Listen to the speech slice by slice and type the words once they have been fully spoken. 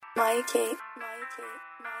Mikey.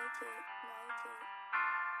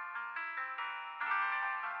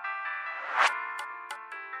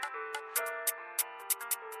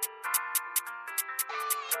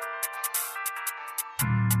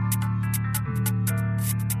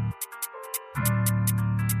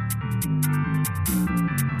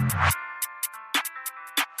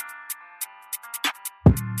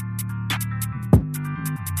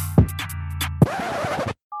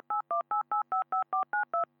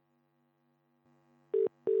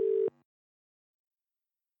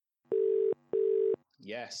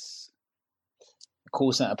 Yes.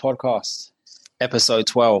 Call Center Podcast, episode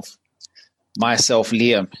 12. Myself,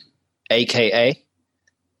 Liam, aka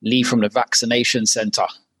Lee from the Vaccination Center.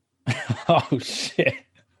 Oh, shit.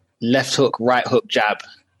 Left hook, right hook, jab.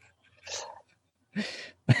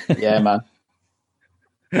 Yeah, man.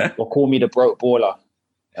 Or call me the broke baller,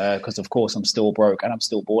 because of course I'm still broke and I'm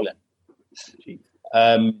still balling.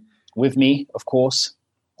 With me, of course,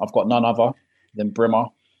 I've got none other than Brimmer,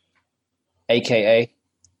 aka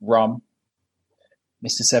Rum,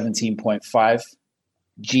 Mr. 17.5,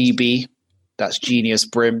 GB, that's Genius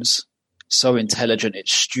Brims, so intelligent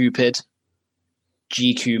it's stupid,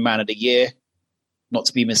 GQ Man of the Year, not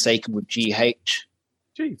to be mistaken with GH.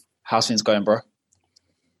 Jeez. How's things going, bro?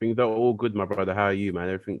 Things are all good, my brother. How are you, man?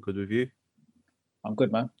 Everything good with you? I'm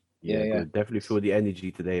good, man. Yeah. Good. Definitely feel the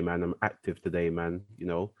energy today, man. I'm active today, man. You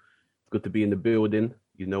know, it's good to be in the building.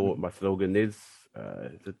 You know what my slogan is?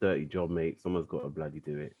 It's a dirty job, mate. Someone's got to bloody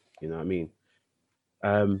do it. You know what I mean?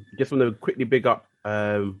 Just want to quickly big up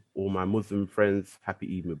all my Muslim friends.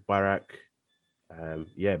 Happy Eid Mubarak.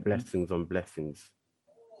 Blessings on blessings.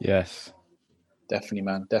 Yes. Definitely,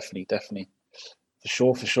 man. Definitely.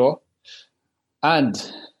 For sure. And,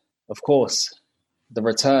 of course, the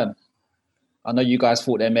return. I know you guys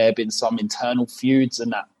thought there may have been some internal feuds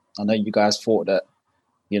and that. I know you guys thought that,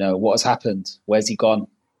 you know, what has happened? Where's he gone?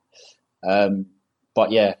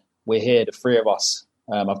 But yeah, we're here, the three of us.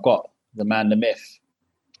 I've got the man, the myth,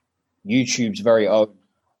 YouTube's very own,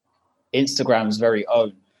 Instagram's very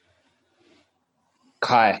own,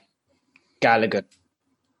 Kai Gallagher.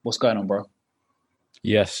 What's going on, bro?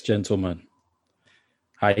 Yes, gentlemen.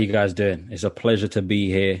 How you guys doing? It's a pleasure to be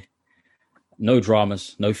here. No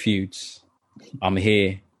dramas, no feuds. I'm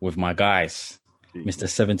here with my guys, Mr.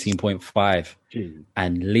 17.5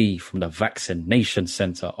 and Lee from the Vaccination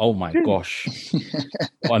Center. Oh my gosh.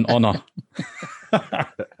 What an honor.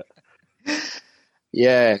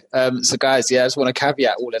 Yeah. So guys, I just want to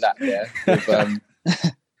caveat all of that. Yeah. With,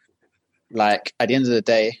 like at the end of the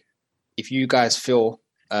day, if you guys feel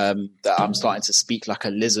that I'm starting to speak like a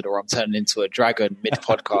lizard or I'm turning into a dragon mid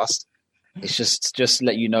podcast, it's just to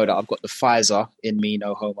let you know that I've got the Pfizer in me,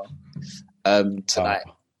 no homo, tonight.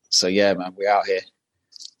 Wow. So yeah, man, we're out here.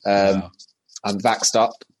 Wow. I'm vaxxed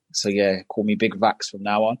up. So yeah, call me Big Vax from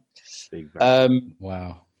now on. Big Vax.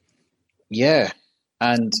 Wow. Yeah.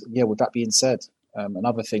 And yeah, with that being said,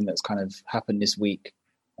 another thing that's kind of happened this week,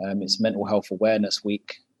 it's Mental Health Awareness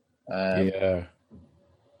Week.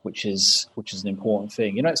 Which is an important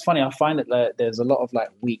thing. You know, it's funny. I find that there's a lot of like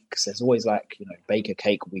weeks. There's always like, you know, Bake a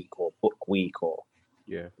Cake Week or Book Week or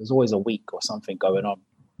there's always a week or something going on.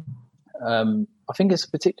 I think it's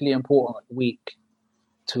a particularly important week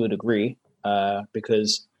to a degree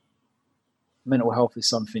because mental health is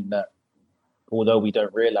something that, although we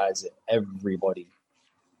don't realize it, everybody,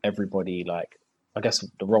 like, I guess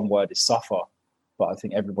the wrong word is suffer, but I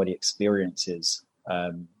think everybody experiences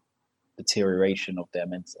deterioration of their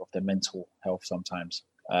mental health sometimes.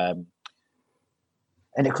 And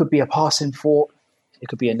it could be a passing thought. It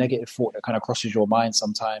could be a negative thought that kind of crosses your mind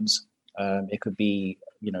sometimes. It could be,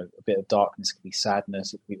 you know, a bit of darkness. It could be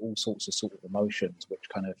sadness. It could be all sorts of sort of emotions, which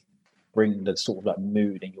kind of bring the sort of like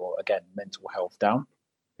mood and your, again, mental health down.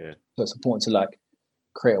 Yeah. So it's important to like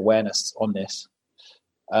create awareness on this.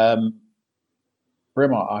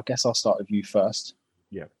 Brimmer, I guess I'll start with you first.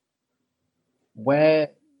 Yeah. Where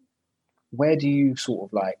do you sort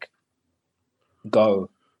of like go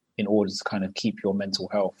in order to kind of keep your mental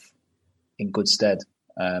health in good stead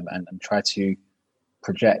and try to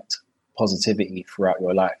project positivity throughout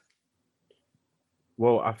your life?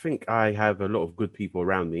 Well, I think I have a lot of good people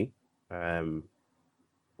around me.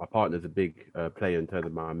 My partner's a big player in terms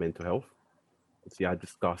of my mental health. See, I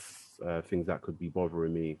discuss things that could be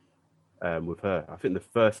bothering me with her. I think the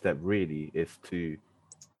first step really is to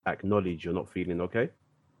acknowledge you're not feeling okay.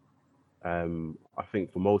 I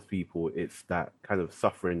think for most people, it's that kind of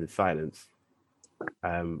suffering in silence,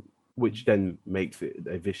 which then makes it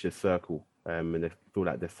a vicious circle, and they feel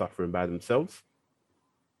like they're suffering by themselves.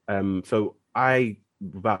 So I,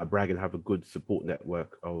 without bragging, have a good support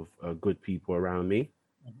network of good people around me.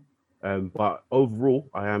 But overall,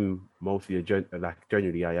 I am mostly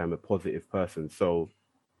generally, I am a positive person. So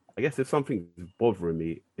I guess if something's bothering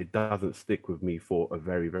me, it doesn't stick with me for a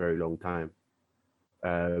very, very long time.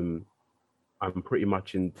 I'm pretty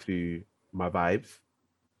much into my vibes.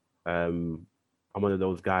 I'm one of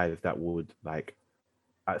those guys that would like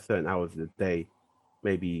at certain hours of the day,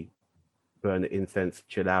 maybe burn the incense,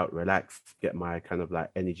 chill out, relax, get my kind of like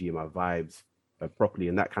energy and my vibes properly,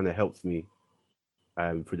 and that kind of helps me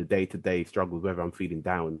through the day-to-day struggles, whether I'm feeling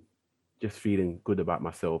down, just feeling good about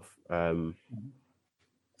myself. So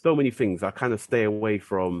many things. I kind of stay away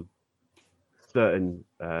from certain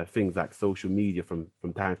things like social media from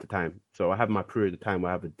time to time. So I have my period of time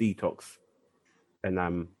where I have a detox and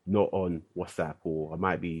I'm not on WhatsApp, or I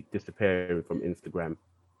might be disappearing from Instagram,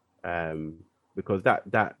 because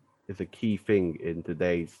that is a key thing in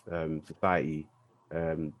today's society,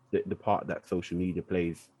 the part that social media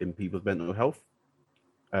plays in people's mental health.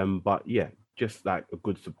 But yeah, just like a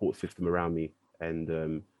good support system around me,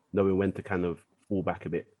 and knowing when to kind of fall back a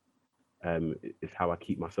bit is how I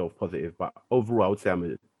keep myself positive. But overall, I would say I'm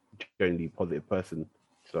a generally positive person.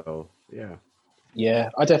 So yeah. Yeah,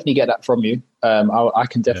 I definitely get that from you. I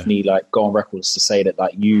can definitely like go on records to say that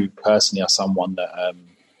like you personally are someone that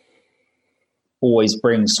always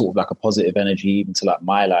brings sort of like a positive energy even to like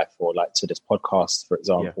my life, or like to this podcast, for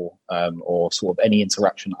example, or sort of any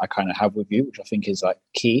interaction I kind of have with you, which I think is like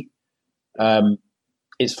key.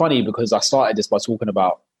 It's funny because I started this by talking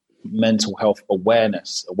about mental health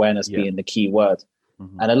awareness being the key word.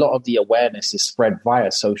 And a lot of the awareness is spread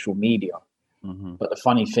via social media. But the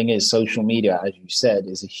funny thing is, social media, as you said,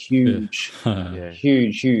 is a huge,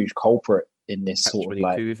 huge culprit in this sort of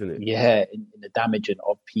like, isn't it? in the damaging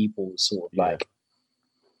of people's sort of like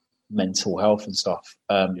mental health and stuff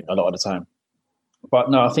a lot of the time.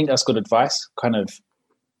 But no, I think that's good advice, kind of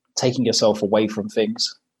taking yourself away from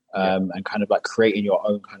things and kind of like creating your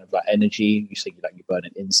own kind of like energy. You say like you're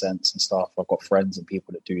burning incense and stuff. I've got friends and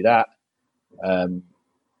people that do that.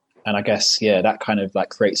 And I guess, that kind of like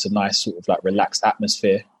creates a nice sort of like relaxed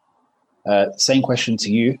atmosphere. Same question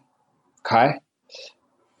to you, Kai.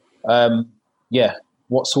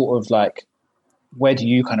 What sort of like, where do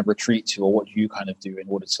you kind of retreat to, or what do you kind of do in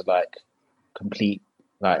order to like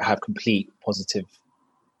have complete positive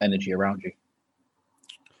energy around you?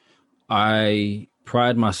 I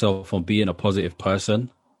pride myself on being a positive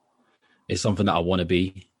person. It's something that I want to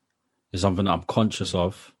be. It's something that I'm conscious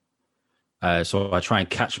of. So I try and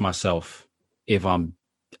catch myself if I'm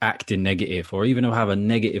acting negative, or even if I have a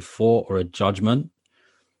negative thought or a judgment.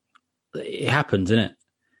 It happens, innit?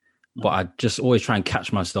 But I just always try and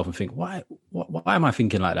catch myself and think, why am I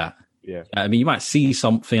thinking like that? Yeah. I mean, you might see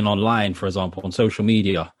something online, for example, on social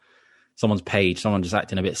media, someone's page, someone just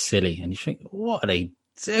acting a bit silly, and you think, what are they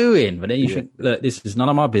doing? But then you think, look, this is none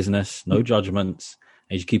of my business, no judgments,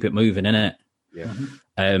 and you keep it moving, innit? Yeah.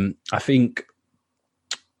 I think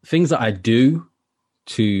things that I do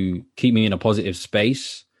to keep me in a positive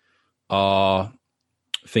space are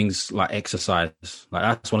things like exercise. Like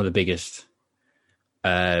that's one of the biggest.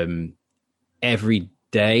 Every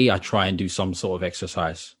day I try and do some sort of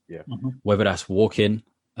exercise. Yeah. Whether that's walking.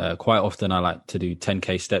 Quite often I like to do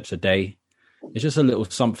 10K steps a day. It's just a little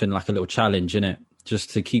something, like a little challenge, innit? Just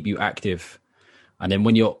to keep you active. And then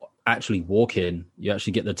when you're actually walking, you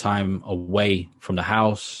actually get the time away from the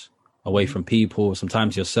house, away from people,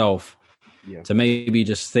 sometimes yourself, to maybe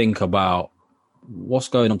just think about what's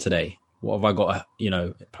going on today. What have I got,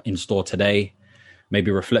 in store today? Maybe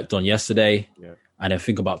reflect on yesterday and then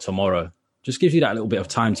think about tomorrow. Just gives you that little bit of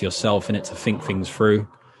time to yourself in it to think things through.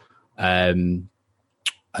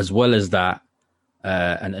 As well as that,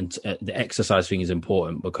 and the exercise thing is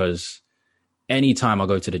important, because anytime I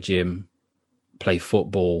go to the gym, play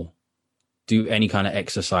football, do any kind of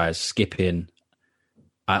exercise, skipping,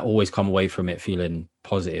 I always come away from it feeling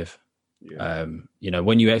positive. Yeah.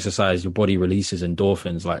 When you exercise, your body releases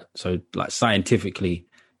endorphins, like scientifically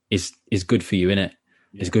is good for you, innit?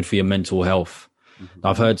 It's good for your mental health.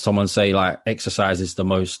 I've heard someone say like exercise is the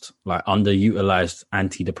most like underutilized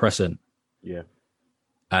antidepressant. Yeah.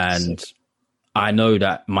 And sick. I know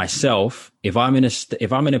that myself, if I'm in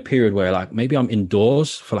a period where like maybe I'm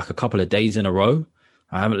indoors for like a couple of days in a row,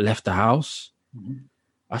 I haven't left the house,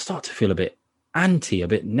 I start to feel a bit a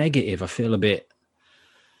bit negative. I feel a bit,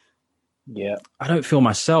 I don't feel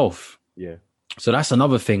myself. Yeah. So that's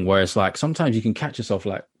another thing where it's like, sometimes you can catch yourself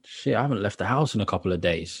like, shit, I haven't left the house in a couple of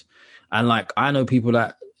days. And like, I know people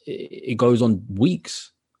that it goes on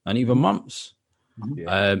weeks and even months.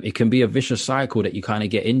 Yeah. It can be a vicious cycle that you kind of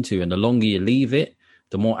get into. And the longer you leave it,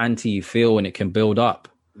 the more anti you feel, and it can build up.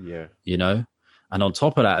 Yeah. And on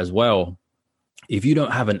top of that as well, if you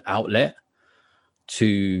don't have an outlet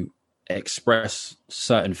to express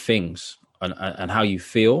certain things and how you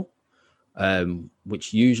feel,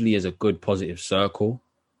 which usually is a good positive circle,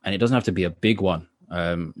 and it doesn't have to be a big one.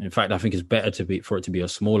 In fact, I think it's better for it to be a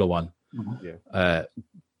smaller one. Yeah.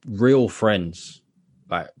 Real friends,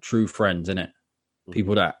 like true friends, innit?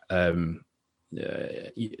 People that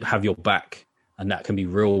have your back and that can be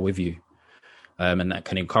real with you, and that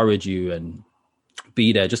can encourage you and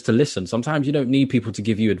be there just to listen. Sometimes you don't need people to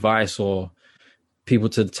give you advice or people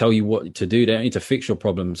to tell you what to do. They don't need to fix your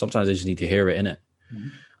problem. Sometimes they just need to hear it,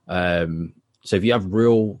 innit? So if you have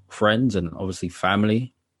real friends and obviously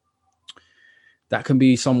family, that can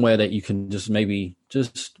be somewhere that you can just maybe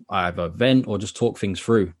just either vent or just talk things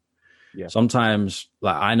through. Yeah. Sometimes,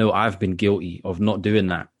 like, I know I've been guilty of not doing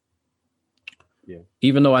that. Yeah.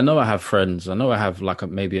 Even though I know I have friends, I know I have like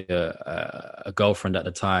maybe a girlfriend at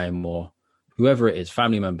the time or whoever it is,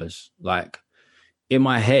 family members. Like, in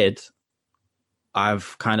my head,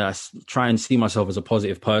 I've kind of try and see myself as a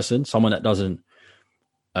positive person, someone that doesn't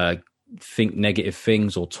think negative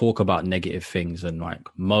things or talk about negative things and like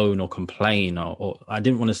moan or complain, or I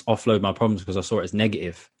didn't want to offload my problems because I saw it as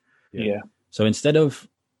negative. Yeah. So instead of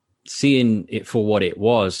seeing it for what it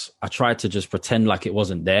was, I tried to just pretend like it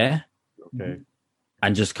wasn't there. Okay.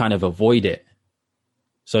 And just kind of avoid it.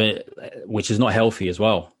 So, which is not healthy as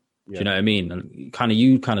well. Yeah. Do you know what I mean? And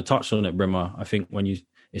you kind of touched on it, Brimmer. I think when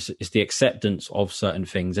it's the acceptance of certain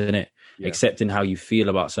things, isn't it? Yeah. Accepting how you feel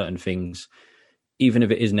about certain things, even if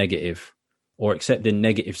it is negative, or accepting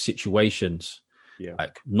negative situations,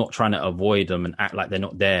 like not trying to avoid them and act like they're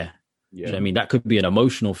not there. Yeah. Do you know what I mean? That could be an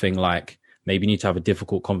emotional thing, like maybe you need to have a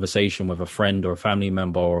difficult conversation with a friend or a family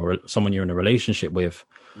member or someone you're in a relationship with.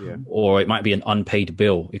 Yeah. Or it might be an unpaid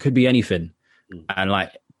bill. It could be anything. And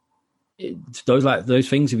like those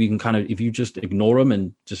things, if you just ignore them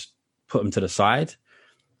and just put them to the side,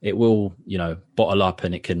 it will, bottle up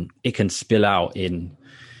and it can spill out in,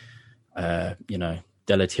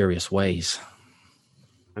 deleterious ways.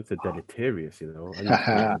 That's a deleterious, And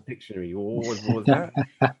the dictionary, what was that?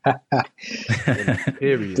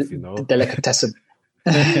 Deleterious, Delicatessen.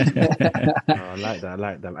 I like that.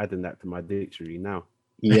 I'm adding that to my dictionary now.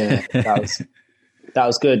 Yeah, that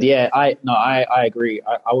was good. Yeah, I agree.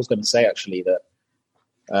 I was going to say actually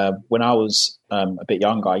that when I was a bit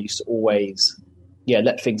younger, I used to always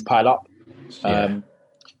let things pile up.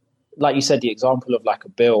 Like you said, the example of like a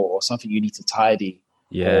bill or something you need to tidy,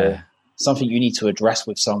 or something you need to address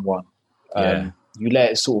with someone. You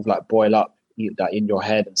let it sort of like boil up like in your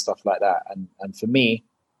head and stuff like that. And for me,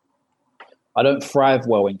 I don't thrive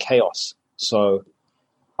well in chaos, so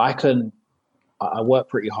I work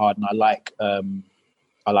pretty hard and I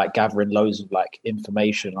like gathering loads of like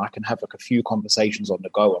information. I can have like a few conversations on the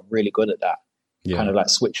go. I'm really good at that. Kind of like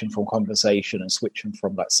switching from conversation and switching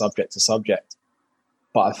from like subject to subject.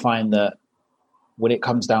 But I find that when it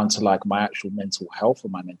comes down to like my actual mental health or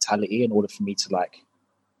my mentality, in order for me to like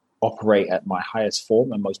operate at my highest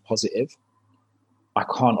form and most positive, I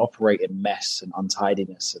can't operate in mess and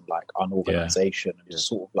untidiness and like unorganization and just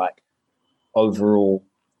sort of like overall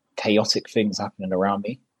chaotic things happening around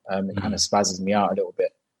me. It kind of spazzes me out a little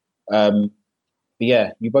bit. But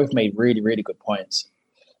yeah, you both made really, really good points.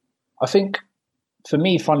 I think for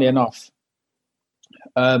me, funnily enough,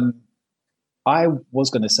 I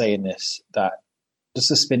was going to say in this that just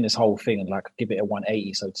to spin this whole thing and like give it a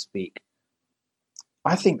 180, so to speak,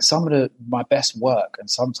 I think some of my best work and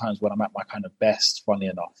sometimes when I'm at my kind of best, funnily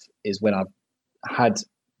enough, is when I've had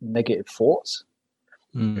negative thoughts.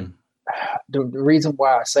 The reason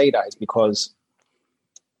why I say that is because,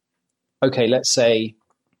 okay, let's say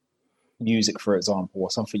music, for example,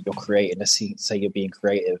 or something you're creating. Let's say you're being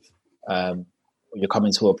creative, or you're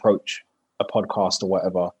coming to approach a podcast or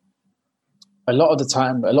whatever. A lot of the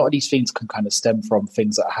time, a lot of these things can kind of stem from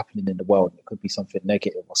things that are happening in the world. It could be something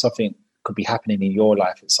negative or something could be happening in your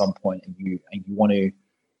life at some point, and you want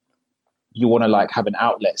to like have an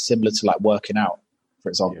outlet similar to like working out. For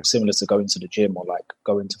example, similar to going to the gym or like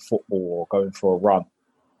going to football or going for a run.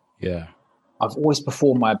 Yeah. I've always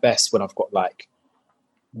performed my best when I've got like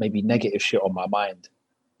maybe negative shit on my mind.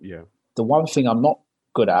 Yeah. The one thing I'm not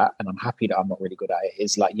good at, and I'm happy that I'm not really good at it,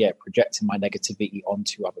 is like, projecting my negativity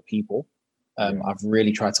onto other people. I've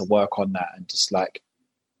really tried to work on that and just like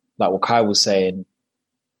what Kai was saying,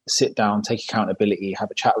 sit down, take accountability, have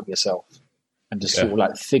a chat with yourself. And just sort of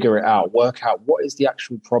like figure it out, work out what is the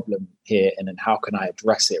actual problem here, and then how can I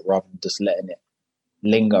address it rather than just letting it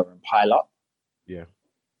linger and pile up. Yeah.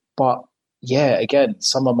 But yeah, again,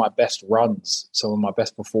 some of my best runs, some of my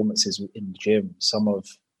best performances in the gym, some of,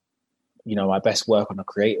 my best work on a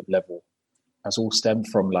creative level has all stemmed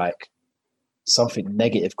from like something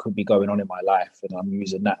negative could be going on in my life, and I'm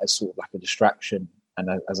using that as sort of like a distraction and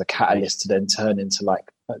as a catalyst to then turn into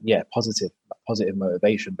like positive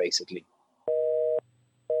motivation, basically.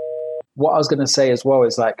 What I was going to say as well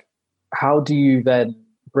is like, how do you then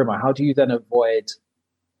avoid,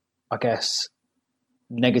 I guess,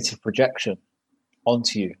 negative projection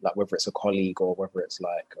onto you, like whether it's a colleague or whether it's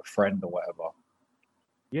like a friend or whatever?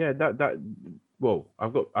 Yeah, well,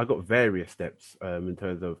 I've got various steps in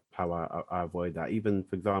terms of how I avoid that. Even,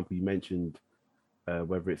 for example, you mentioned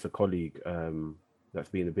whether it's a colleague that's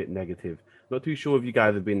being a bit negative. Not too sure if you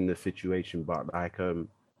guys have been in a situation, but like a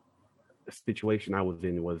situation I was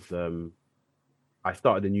in was I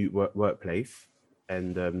started a new workplace,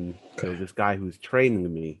 and there was this guy who was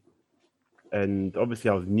training me, and obviously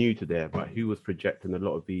I was new to there, but he was projecting a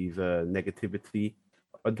lot of these negativity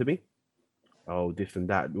onto me. Oh, this and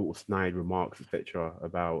that, little snide remarks, etc.,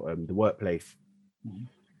 about the workplace.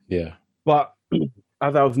 Yeah. But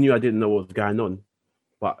as I was new, I didn't know what was going on.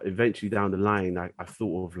 But eventually down the line, I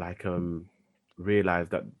sort of like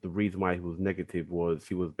realized that the reason why he was negative was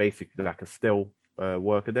he was basically like a still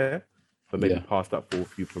worker there, but maybe passed up for a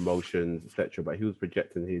few promotions, etc. But he was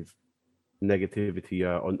projecting his negativity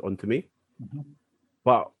onto me. Mm-hmm.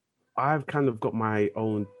 But I've kind of got my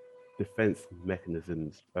own defense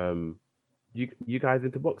mechanisms. You guys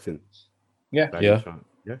into boxing? Yeah. Yeah.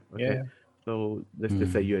 Okay. Yeah. So let's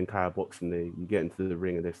just say you and Kai are boxing. You get into the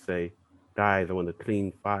ring and they say, "Guys, I want a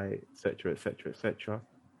clean fight," etc., etc., etc.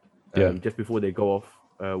 Just before they go off,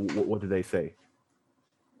 what do they say?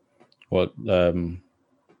 What?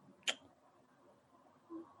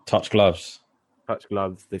 Touch gloves. Touch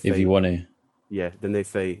gloves. They say, if you want to. Yeah. Then they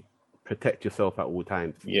say, protect yourself at all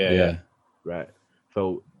times. Yeah. Right.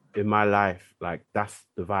 So in my life, like that's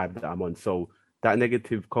the vibe that I'm on. So that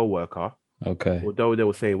negative coworker, although they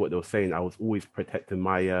were saying what they were saying, I was always protecting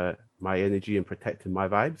my my energy and protecting my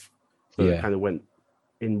vibes. So it kind of went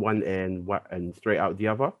in one end and straight out the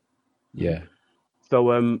other. Yeah.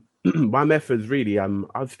 So my methods really,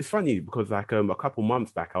 it's funny because like a couple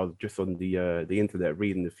months back, I was just on the internet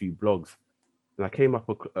reading a few blogs, and I came up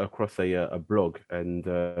across a blog, and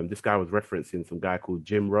this guy was referencing some guy called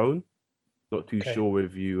Jim Rohn. Not too sure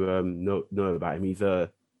if you know about him. He's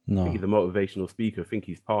a motivational speaker. I think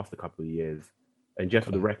he's passed a couple of years. And just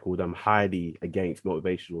for the record, I'm highly against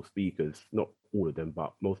motivational speakers. Not all of them,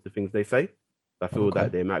 but most of the things they say. I feel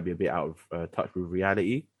that they might be a bit out of touch with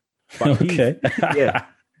reality. But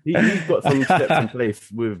he's got some steps in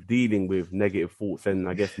place with dealing with negative thoughts and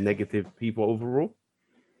I guess negative people overall.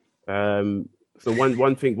 So one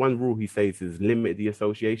rule he says is limit the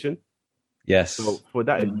association. Yes. So for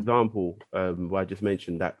that example, what I just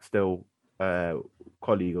mentioned, that still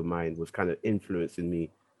colleague of mine was kind of influencing me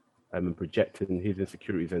and projecting his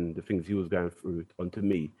insecurities and the things he was going through onto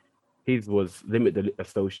me. His was limit the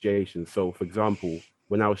association. So, for example,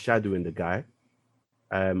 when I was shadowing the guy,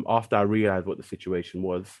 after I realized what the situation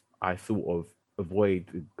was, I sort of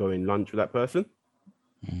avoid going lunch with that person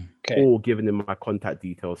or giving him my contact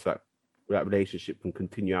details so that relationship can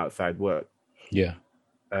continue outside work. Yeah.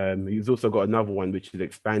 He's also got another one, which is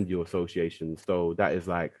expand your association. So that is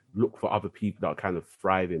like, look for other people that are kind of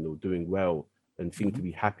thriving or doing well and seem to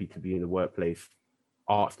be happy to be in the workplace.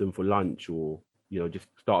 Ask them for lunch or, just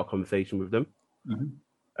start a conversation with them.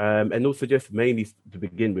 And also just mainly to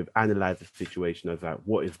begin with, analyze the situation as like,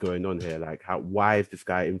 what is going on here? Like, why is this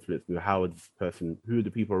guy influencing me? How is this person, who are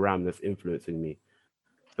the people around that's influencing me?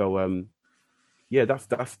 So, that's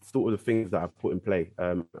sort of the things that I've put in play.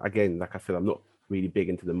 Again, like I said, I'm not really big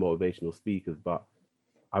into the motivational speakers, but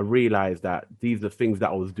I realized that these are the things that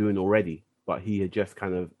I was doing already, but he had just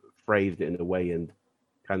kind of phrased it in a way and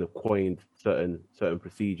kind of coined certain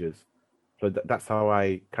procedures. So that's how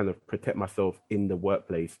I kind of protect myself in the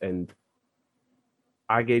workplace. And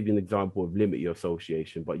I gave you an example of limit your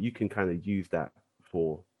association, but you can kind of use that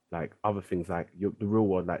for like other things like the real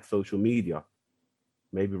world, like social media.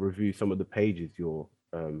 Maybe review some of the pages you're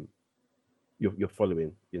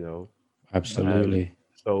following, Absolutely.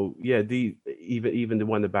 So yeah, even the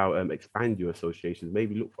one about expand your associations.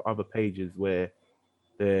 Maybe look for other pages where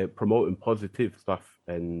they're promoting positive stuff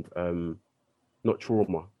and not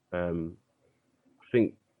trauma. I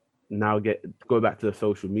think now go back to the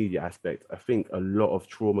social media aspect. I think a lot of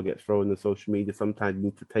trauma gets thrown in social media. Sometimes you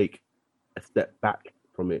need to take a step back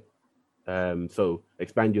from it. So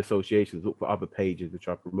expand your associations. Look for other pages which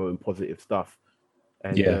are promoting positive stuff.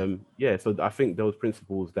 And so I think those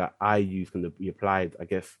principles that I use can be applied, I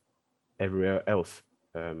guess, everywhere else.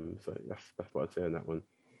 So that's what I'd say on that one.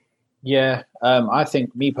 Yeah, I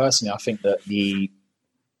think that the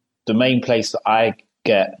main place that I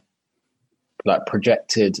get like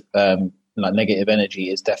projected like negative energy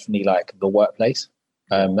is definitely like the workplace.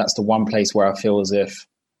 That's the one place where I feel as if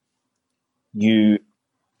you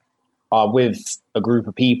are with a group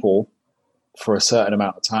of people for a certain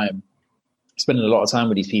amount of time, spending a lot of time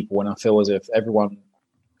with these people, and I feel as if everyone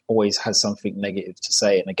always has something negative to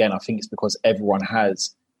say. And again, I think it's because everyone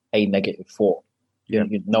has a negative thought.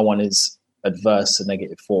 No one is adverse to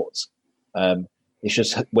negative thoughts. It's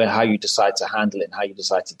just how you decide to handle it and how you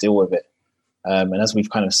decide to deal with it. And as we've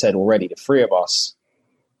kind of said already, the three of us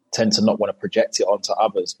tend to not want to project it onto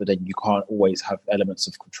others, but then you can't always have elements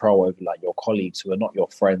of control over like your colleagues who are not your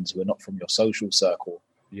friends, who are not from your social circle.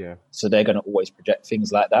 Yeah. So they're going to always project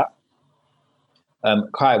things like that.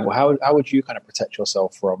 Kai, how would you kind of protect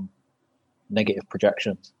yourself from negative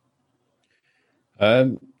projections?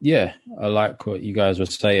 Yeah, I like what you guys were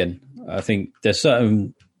saying. I think there's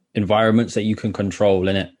certain environments that you can control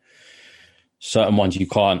in it. Certain ones you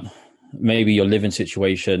can't. Maybe your living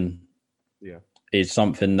situation is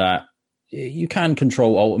something that you can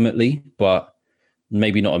control ultimately, but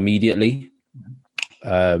maybe not immediately.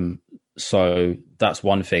 So that's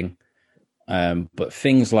one thing. But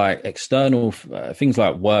things like external, things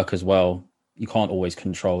like work as well, you can't always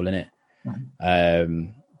control in it.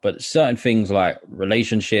 But certain things like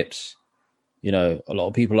relationships, a lot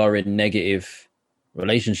of people are in negative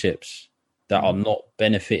relationships that are not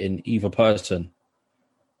benefiting either person.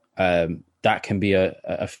 That can be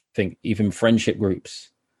a thing, even friendship groups.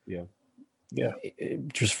 Yeah.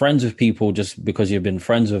 Just friends with people just because you've been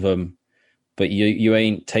friends with them, but you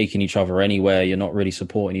ain't taking each other anywhere. You're not really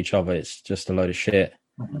supporting each other. It's just a load of shit.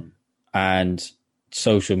 And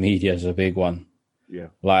social media is a big one. Yeah.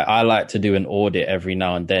 Like I like to do an audit every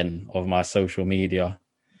now and then of my social media.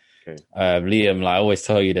 Okay. Liam, like I always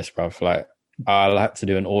tell you this, bruv, like I like to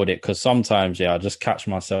do an audit because sometimes, I just catch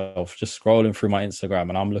myself just scrolling through my Instagram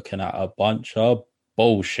and I'm looking at a bunch of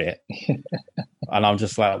bullshit. And I'm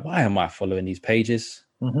just like, why am I following these pages?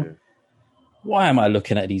 Why am I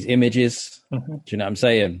looking at these images? Do you know what I'm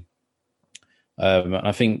saying? And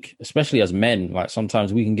I think, especially as men, like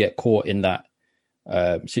sometimes we can get caught in that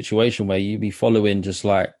situation where you be following just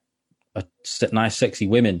like nice, sexy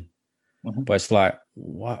women. But it's like,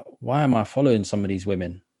 why am I following some of these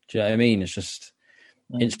women? Do you know what I mean? It's just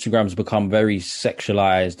Instagram's become very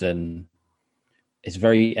sexualized and it's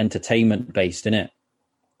very entertainment based, isn't it?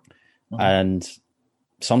 And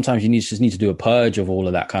sometimes you just need to do a purge of all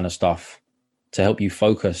of that kind of stuff to help you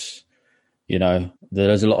focus.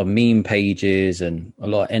 There's a lot of meme pages and a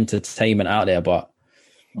lot of entertainment out there, but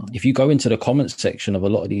if you go into the comments section of a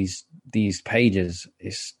lot of these pages,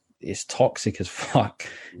 it's toxic as fuck.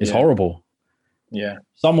 It's horrible. Yeah.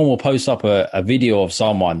 Someone will post up a video of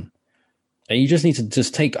someone and you just need to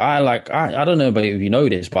just take, I don't know about if you know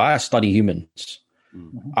this, but I study humans.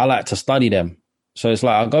 I like to study them. So it's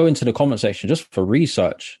like, I'll go into the comment section just for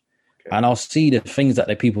research and I'll see the things that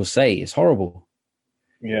the people say. It's horrible.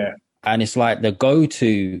 Yeah. And it's like the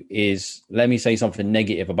go-to is, let me say something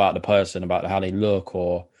negative about the person, about how they look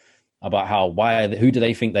or about who do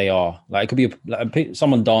they think they are? Like it could be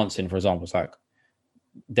someone dancing, for example. It's like,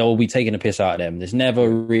 they'll be taking a piss out of them. There's never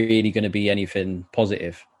really going to be anything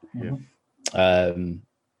positive.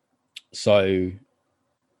 So,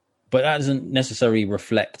 but that doesn't necessarily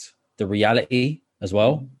reflect the reality as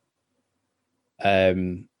well.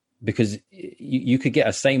 Because you could get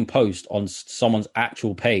a same post on someone's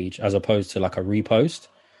actual page as opposed to like a repost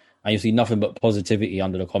and you see nothing but positivity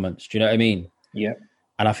under the comments. Do you know what I mean? Yeah.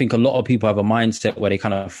 And I think a lot of people have a mindset where they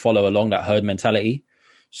kind of follow along that herd mentality.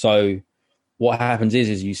 So what happens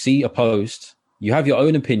is you see a post, you have your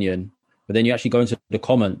own opinion, but then you actually go into the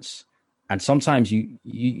comments and sometimes you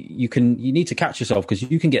need to catch yourself because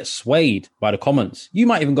you can get swayed by the comments. You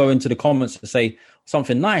might even go into the comments to say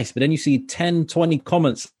something nice, but then you see 10, 20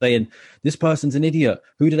 comments saying this person's an idiot.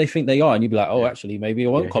 Who do they think they are? And you'd be like, oh, actually, maybe I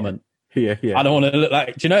won't comment. Yeah. I don't want to look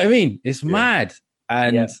like, do you know what I mean? It's mad.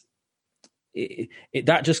 And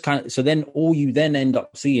that just kind of, so then all you then end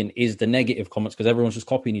up seeing is the negative comments because everyone's just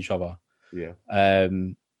copying each other. Yeah.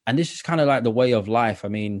 And this is kind of like the way of life. I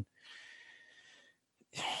mean,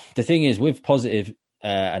 the thing is with positive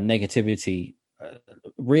and negativity,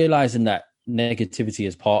 realizing that negativity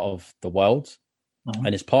is part of the world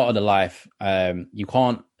and it's part of the life. You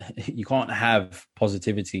can't have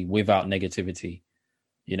positivity without negativity.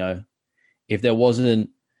 If there wasn't,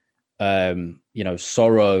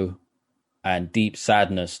 sorrow and deep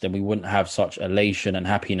sadness, then we wouldn't have such elation and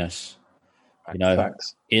happiness.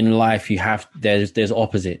 Facts. In life, there's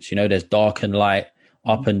opposites. There's dark and light,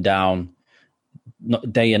 up and down,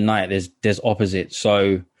 not day and night. There's opposites.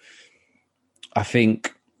 So I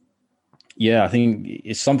think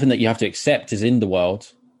it's something that you have to accept is in the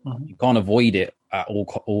world, You can't avoid it at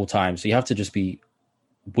all times. So you have to just be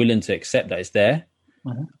willing to accept that it's there.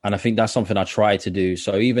 And I think that's something I try to do.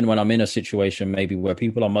 So even when I'm in a situation maybe where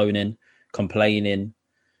people are moaning, complaining,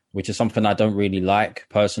 which is something I don't really like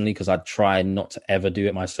personally, because I try not to ever do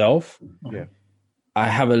it myself. Yeah. I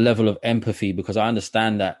have a level of empathy because I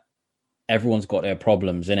understand that everyone's got their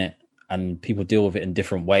problems in it and people deal with it in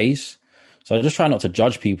different ways. So I just try not to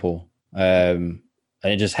judge people. And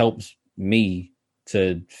it just helps me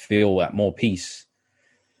to feel at more peace.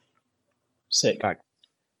 Sick.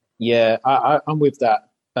 Yeah, I'm with that.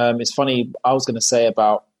 It's funny, I was going to say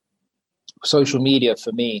about social media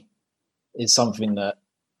for me is something that,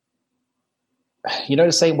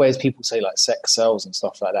 the same way as people say like sex sells and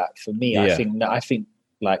stuff like that. For me, I think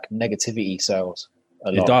like negativity sells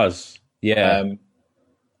a lot. It does. Yeah.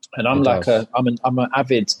 And I'm I'm an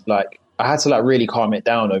avid, like, I had to like really calm it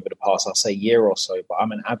down over the past, I'll say year or so, but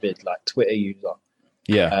I'm an avid like Twitter user.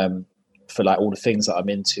 Yeah. For like all the things that I'm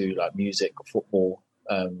into, like music, football,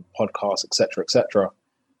 podcasts, etc., etc.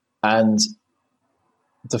 And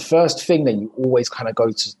the first thing that you always kind of go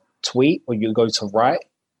to tweet or you go to write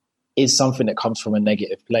is something that comes from a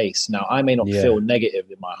negative place. Now, I may not feel negative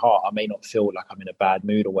in my heart. I may not feel like I'm in a bad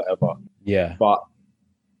mood or whatever. Yeah. But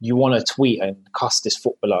you want to tweet and cuss this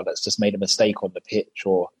footballer that's just made a mistake on the pitch,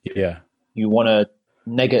 or you want to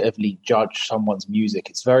negatively judge someone's music.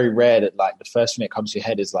 It's very rare that like the first thing that comes to your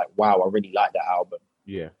head is like, wow, I really like that album.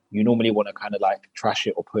 Yeah. You normally want to kind of like trash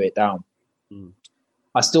it or put it down.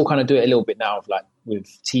 I still kind of do it a little bit now, like with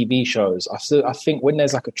TV shows. I think when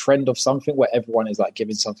there's like a trend of something where everyone is like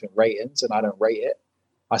giving something ratings and I don't rate it,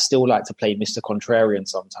 I still like to play Mr. Contrarian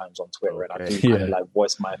sometimes on Twitter, and I do kind of like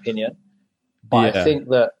voice my opinion. But I think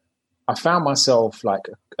that I found myself like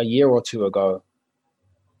a year or two ago,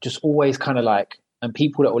 just always kind of like, and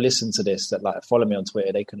people that will listen to this that like follow me on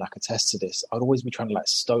Twitter, they can like attest to this. I'd always be trying to like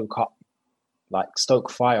stoke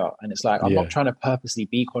fire. And it's like, I'm not trying to purposely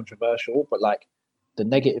be controversial, but like the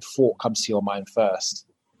negative thought comes to your mind first.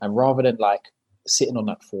 And rather than like sitting on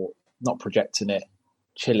that thought, not projecting it,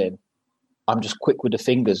 chilling, I'm just quick with the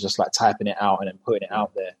fingers, just like typing it out and then putting it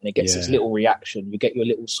out there. And it gets this little reaction. You get your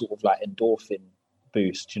little sort of like endorphin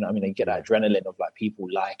boost. You know what I mean? You get that adrenaline of like people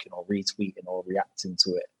liking or retweeting or reacting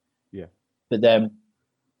to it. Yeah. But then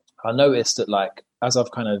I noticed that like, as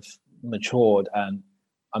I've kind of matured, and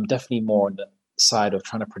I'm definitely more on the side of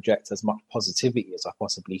trying to project as much positivity as I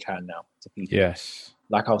possibly can now to people. Yes.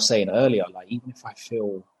 Like I was saying earlier, like even if I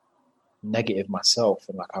feel negative myself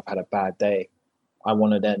and like I've had a bad day, I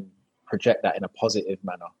want to then project that in a positive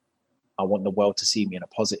manner. I want the world to see me in a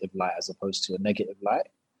positive light as opposed to a negative light.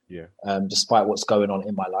 Yeah. Despite what's going on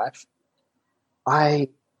in my life,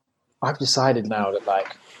 I've decided now that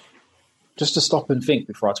like just to stop and think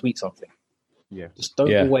before I tweet something. Yeah. Just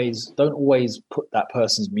don't always put that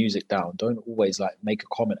person's music down. Don't always like make a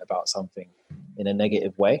comment about something in a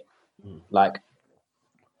negative way. Like,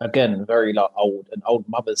 again, very like an old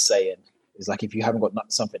mother's saying is like, if you haven't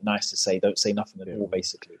got something nice to say, don't say nothing at all,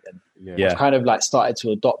 basically. And I've kind of like started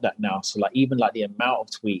to adopt that now. So like even like the amount of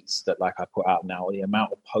tweets that like I put out now, or the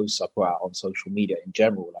amount of posts I put out on social media in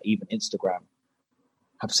general, like even Instagram,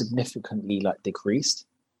 have significantly like decreased.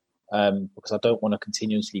 Because I don't want to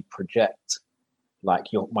continuously project like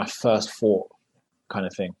my first thought kind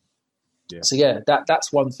of thing. Yeah. So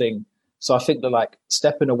that's one thing. So I think that like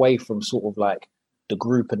stepping away from sort of like the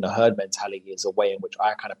group and the herd mentality is a way in which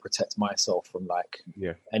I kind of protect myself from like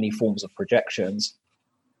any forms of projections.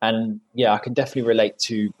 And I can definitely relate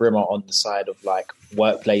to Brimmer on the side of like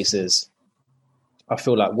workplaces. I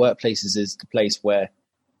feel like workplaces is the place where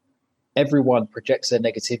everyone projects their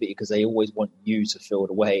negativity because they always want you to feel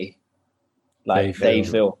the way like they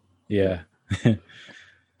feel. Yeah.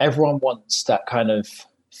 Everyone wants that kind of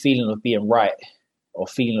feeling of being right or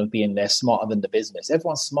feeling of being they're smarter than the business.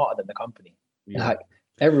 Everyone's smarter than the company. Yeah. Like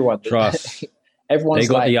everyone. Trust. Everyone's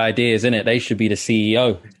they got the ideas in it. They should be the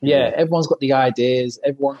CEO. Yeah, everyone's got the ideas.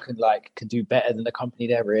 Everyone can do better than the company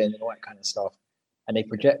they're in and all that kind of stuff. And they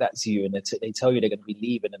project that to you, and they tell you they're going to be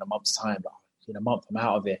leaving in a month's time. But in a month, I'm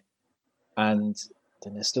out of it, and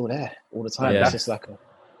then they're still there all the time. Yeah. It's just like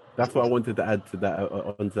That's what I wanted to add to that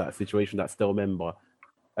onto that situation. That still member,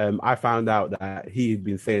 I found out that he had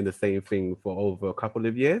been saying the same thing for over a couple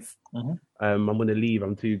of years. Mm-hmm. I'm going to leave.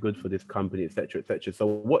 I'm too good for this company, etc., etc. So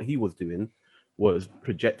what he was doing was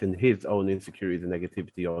projecting his own insecurities and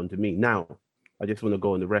negativity onto me. Now, I just want to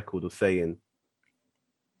go on the record of saying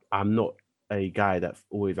I'm not a guy that's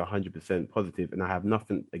always 100% positive, and I have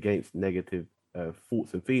nothing against negative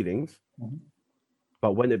thoughts and feelings. Mm-hmm.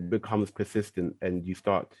 But when it becomes persistent and you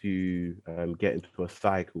start to get into a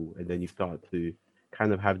cycle, and then you start to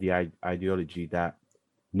kind of have the ideology that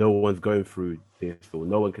no one's going through this or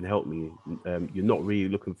no one can help me. You're not really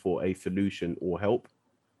looking for a solution or help,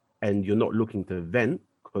 and you're not looking to vent,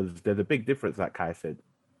 because there's a big difference, like Kai said.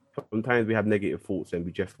 Sometimes we have negative thoughts and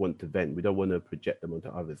we just want to vent. We don't want to project them onto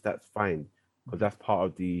others. That's fine, because that's part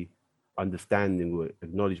of the understanding or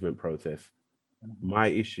acknowledgement process. My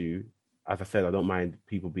issue, as I said, I don't mind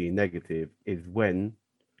people being negative, is when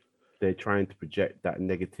they're trying to project that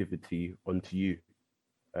negativity onto you.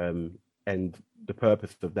 And the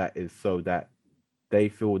purpose of that is so that they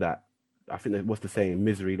feel that, I think that, what's the saying,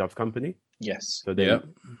 misery loves company. Yes. So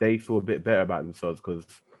they feel a bit better about themselves, because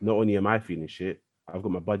not only am I feeling shit, I've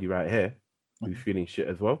got my buddy right here who's feeling shit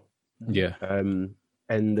as well. Yeah.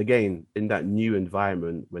 And again, in that new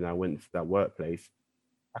environment, when I went to that workplace,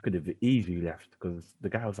 I could have easily left, because the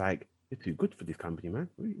guy was like, "You're too good for this company, man.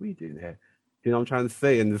 What are you doing here?" You know what I'm trying to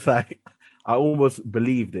say? And it's like, I almost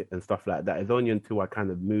believed it and stuff like that. It's only until I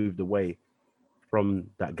kind of moved away from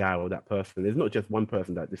that guy or that person. There's not just one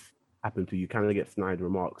person that this happened to. You kind of get snide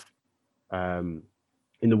remarks. In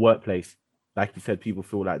the workplace, like you said, people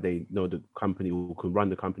feel like they know the company or can run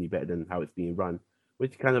the company better than how it's being run.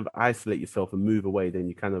 When you kind of isolate yourself and move away, then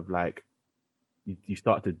you kind of like, you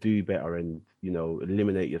start to do better and, you know,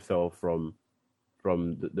 eliminate yourself from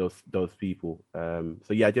those people.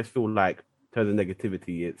 So yeah, I just feel like in terms of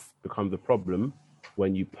negativity, it's becomes a problem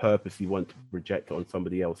when you purposely want to project it on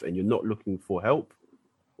somebody else and you're not looking for help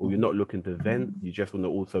or you're not looking to vent. You just want to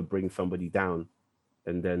also bring somebody down.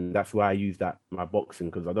 And then that's why I use my boxing,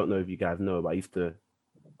 because I don't know if you guys know, but I used to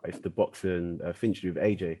box in Finchley with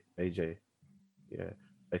AJ. Yeah,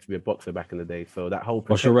 I used to be a boxer back in the day. So that whole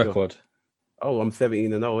what's your record? Oh, I'm 17-0,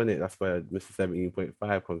 innit? That's where Mr.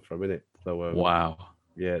 17.5 comes from, innit? So wow.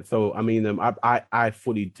 Yeah. So I mean, I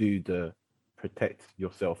fully do the protect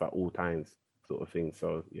yourself at all times sort of thing.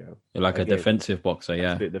 So yeah, you're like a defensive boxer,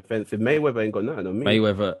 yeah. A bit defensive. Mayweather ain't got nothing on me.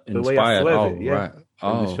 Mayweather inspired. Oh, it, yeah. Right.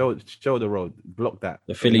 And the shoulder roll, block that.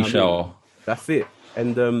 The Philly shell. That's it.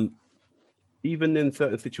 And even in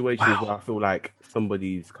certain situations where I feel like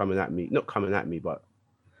somebody's not coming at me, but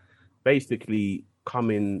basically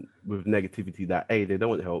coming with negativity that, hey, they don't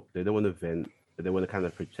want help, they don't want to vent, they want to kind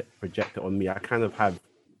of project it on me. I kind of have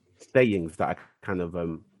sayings that I kind of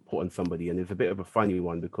put on somebody, and it's a bit of a funny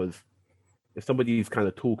one, because if somebody's kind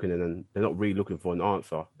of talking and then they're not really looking for an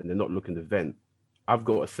answer and they're not looking to vent, I've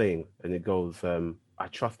got a saying and it goes, I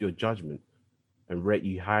trust your judgment and rate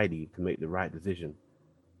you highly to make the right decision.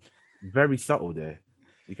 Very subtle there.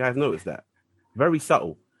 You guys notice that? Very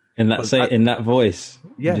subtle. In that voice.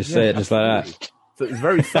 Yeah. You just say it just absolutely. like that. So it's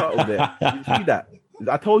very subtle there. You see that?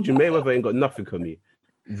 I told you Mayweather ain't got nothing on me.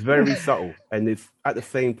 It's very subtle, and it's at the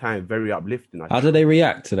same time very uplifting. How do they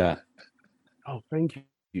react to that? Oh, thank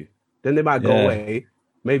you. Then they might go away.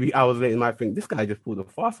 Maybe hours later, they might think, this guy just pulled a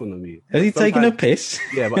fast one on me. Has he taken a piss?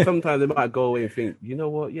 Yeah, but sometimes they might go away and think, you know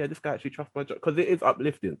what? Yeah, this guy actually trusts my judgment. Because it is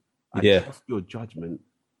uplifting. I trust your judgment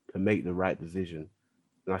to make the right decision.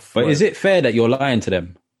 But is it fair that you're lying to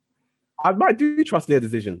them? I might do trust their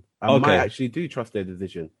decision. I might actually do trust their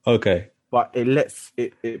decision. Okay. But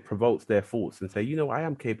it provokes their thoughts and say, you know, I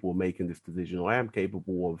am capable of making this decision, or I am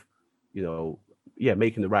capable of, you know,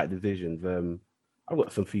 making the right decisions. I've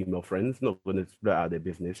got some female friends, not going to split out their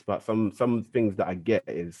business, but some things that I get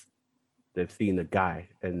is they've seen a guy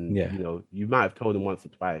and, you know, you might have told them once or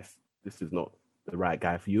twice, this is not the right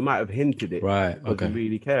guy for you. You might have hinted it. Right. Because you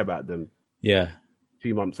really care about them. Yeah.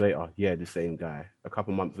 2 months later, the same guy. A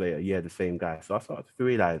couple months later, the same guy. So I started to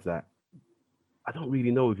realize that I don't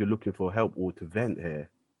really know if you're looking for help or to vent here.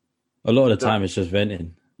 A lot of the time it's just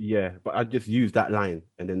venting. Yeah, but I just use that line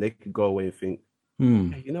and then they could go away and think,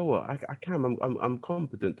 hey, you know what? I can. I'm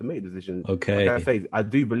competent to make decisions. Okay. Like I say, I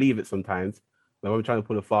do believe it sometimes. When I'm trying to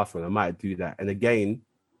pull a fast one, I might do that. And again,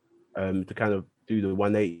 to kind of do the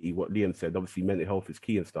 180, what Liam said, obviously mental health is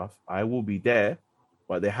key and stuff. I will be there,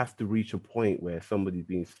 but there has to reach a point where somebody's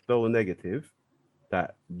being so negative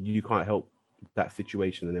that you can't help that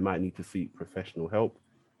situation and they might need to seek professional help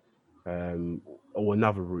or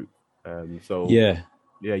another route.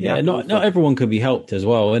 Not everyone could be helped as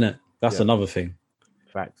well, innit? That's another thing.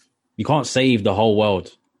 Facts. You can't save the whole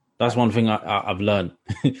world. That's one thing I've learned.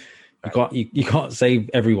 You can't save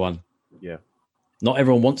everyone. Yeah. Not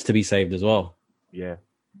everyone wants to be saved as well. Yeah.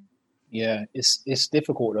 Yeah, it's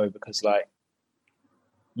difficult though, because like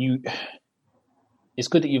it's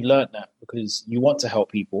good that you've learned that, because you want to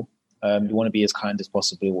help people. You want to be as kind as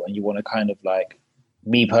possible, and you want to kind of like,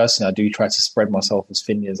 me personally, I do try to spread myself as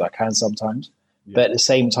thinly as I can sometimes. Yeah. But at the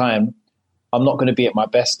same time, I'm not going to be at my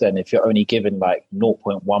best then if you're only giving like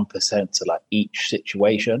 0.1% to like each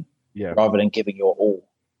situation, rather than giving your all.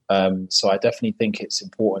 So I definitely think it's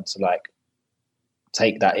important to like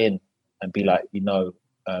take that in and be like, you know,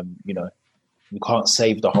 you can't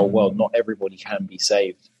save the whole world. Not everybody can be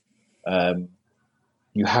saved.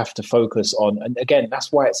 You have to focus on, and again,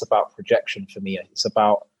 that's why it's about projection for me. It's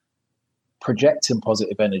about projecting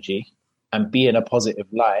positive energy and being a positive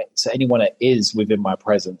light. So anyone that is within my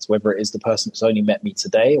presence, whether it is the person that's only met me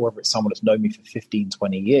today, or whether it's someone that's known me for 15,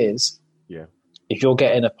 20 years, if you're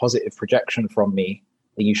getting a positive projection from me,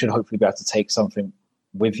 then you should hopefully be able to take something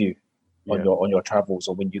with you on your travels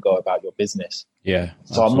or when you go about your business. Yeah.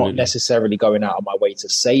 So absolutely. I'm not necessarily going out of my way to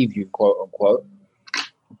save you, quote unquote,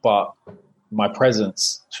 but my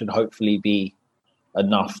presence should hopefully be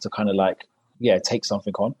enough to kind of like, take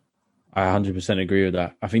something on. I 100% agree with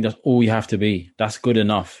that. I think that's all you have to be. That's good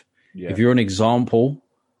enough. Yeah. If you're an example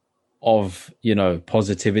of, you know,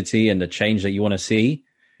 positivity and the change that you want to see,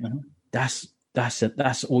 that's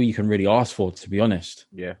all you can really ask for, to be honest.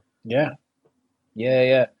 Yeah.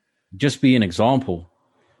 Just be an example.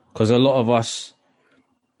 Because a lot of us,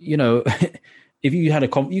 you know, if you had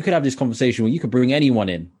you could have this conversation where you could bring anyone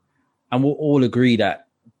in and we'll all agree that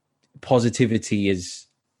positivity is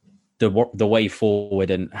the way forward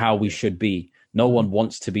and how we should be. No one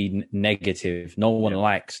wants to be negative. No one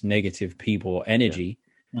likes negative people or energy.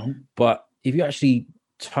 But if you actually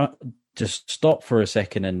just stop for a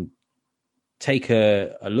second and take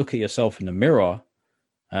a look at yourself in the mirror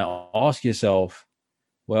and ask yourself,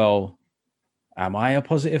 well, am I a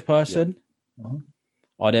positive person?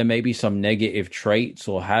 Are there maybe some negative traits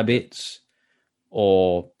or habits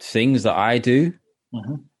or things that I do?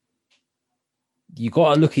 You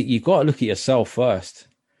got to look at yourself first.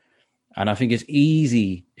 And I think it's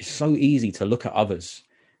so easy to look at others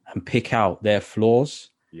and pick out their flaws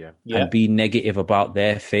and be negative about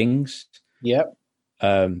their things.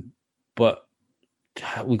 But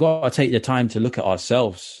we got to take the time to look at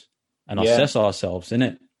ourselves and assess ourselves,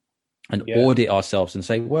 innit? And audit ourselves and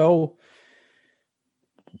say, well,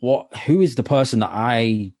 who is the person that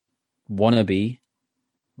I want to be?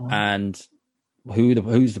 And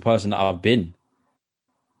who's the person that I've been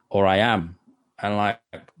or I am? And like,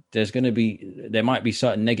 there might be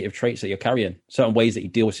certain negative traits that you're carrying, certain ways that you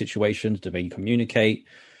deal with situations, the way you communicate,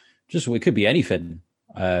 it could be anything.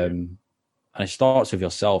 And it starts with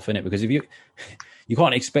yourself, innit? Because if you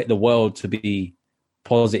can't expect the world to be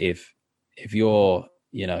positive if you're,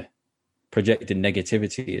 you know, projecting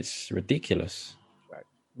negativity. It's ridiculous.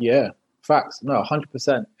 Yeah, facts. No,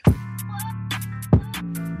 100%.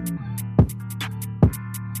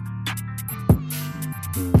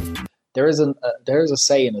 There is a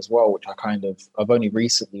saying as well, which I've only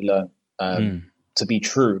recently learned to be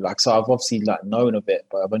true. Like, so I've obviously like known of it,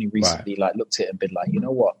 but I've only recently like looked at it and been like, you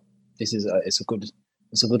know what, this is it's a good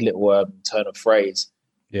little turn of phrase.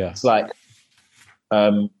 Yeah, it's like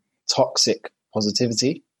toxic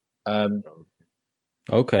positivity.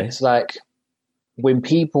 Okay, it's like when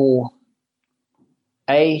people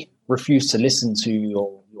refuse to listen to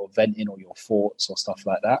your venting or your thoughts or stuff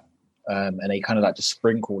like that. And they kind of like just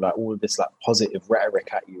sprinkle like all of this like positive rhetoric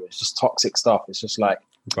at you. It's just toxic stuff. It's just like,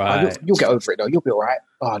 you'll get over it though. You'll be all right.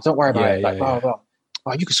 Oh, don't worry about it. Like, blah, blah.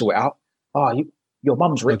 Oh, you can sort it out. Oh, your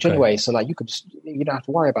mum's rich anyway. So like, you don't have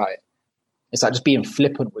to worry about it. It's like just being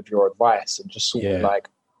flippant with your advice and just sort of like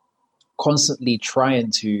constantly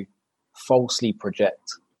trying to falsely project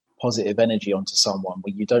positive energy onto someone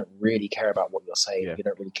when you don't really care about what you're saying. You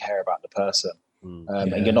don't really care about the person.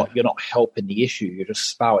 And you're not helping the issue. You're just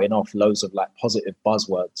spouting off loads of like positive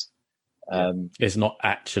buzzwords. It's not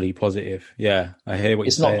actually positive. Yeah, I hear what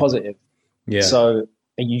you're saying. It's not positive. Yeah. So,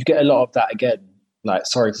 and you get a lot of that again. Like,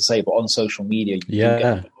 sorry to say, but on social media, you get a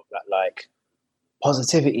lot of that. Like,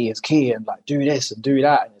 positivity is key, and like do this and do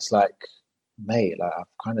that. And it's like, mate, like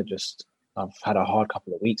I've had a hard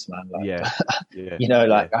couple of weeks, man. Like, you know,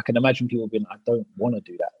 like I can imagine people being, I don't want to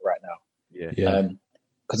do that right now.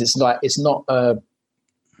 Because it's not a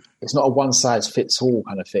one size fits all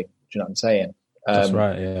kind of thing. Do you know what I'm saying? That's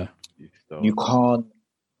right. Yeah. You can't.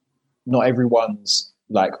 Not everyone's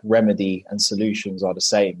like remedy and solutions are the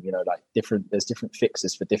same. You know, like there's different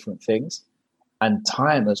fixes for different things, and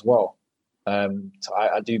time as well. So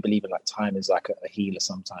I do believe in like time is like a healer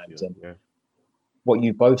sometimes. What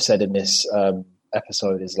you both said in this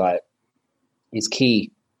episode is like is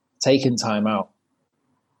key. Taking time out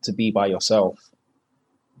to be by yourself.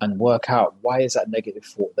 And work out, why is that negative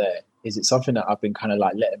thought there? Is it something that I've been kind of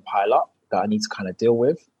like letting pile up that I need to kind of deal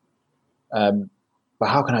with? But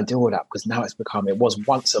how can I deal with that? Because now it was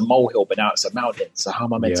once a molehill, but now it's a mountain. So how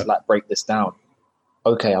am I meant to like break this down?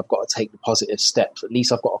 Okay, I've got to take the positive steps. At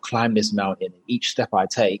least I've got to climb this mountain. Each step I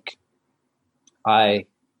take, I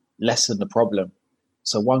lessen the problem.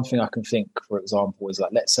 So one thing I can think, for example, is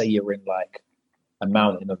like, let's say you're in like a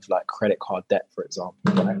mountain of like credit card debt, for example,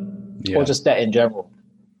 right? Yeah. Or just debt in general.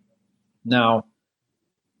 Now,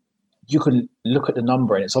 you can look at the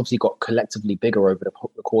number and it's obviously got collectively bigger over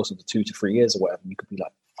the course of the 2 to 3 years or whatever. You could be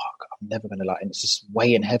like, fuck, I'm never going to like, and it's just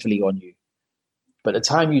weighing heavily on you. But the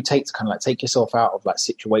time you take to kind of like take yourself out of like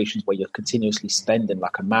situations where you're continuously spending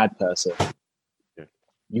like a mad person,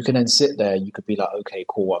 you can then sit there, you could be like, okay,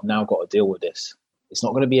 cool, I've now got to deal with this. It's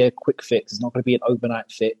not going to be a quick fix. It's not going to be an overnight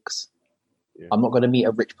fix. Yeah. I'm not going to meet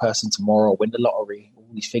a rich person tomorrow, win the lottery, all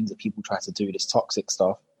these things that people try to do, this toxic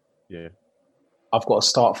stuff. Yeah. I've got to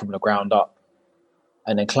start from the ground up.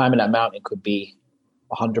 And then climbing that mountain could be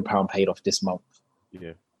 £100 paid off this month.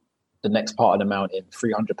 Yeah. The next part of the mountain,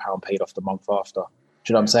 £300 paid off the month after. Do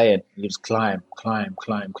you know what I'm saying? You just climb.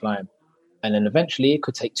 And then eventually it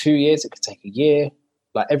could take 2 years, it could take a year.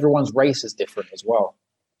 Like everyone's race is different as well.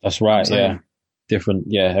 That's right, yeah. Different,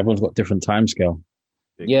 yeah, everyone's got different time scale.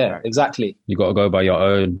 Yeah, exactly. You got to go by your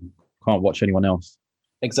own. Can't watch anyone else.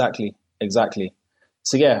 Exactly.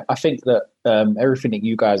 So yeah, I think that everything that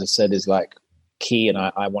you guys have said is like key, and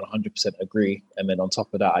I 100% agree. And then on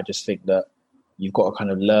top of that, I just think that you've got to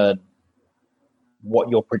kind of learn what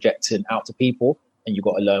you're projecting out to people, and you've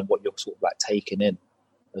got to learn what you're sort of like taking in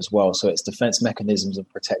as well. So it's defense mechanisms of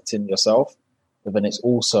protecting yourself, but then it's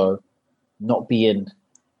also not being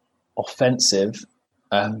offensive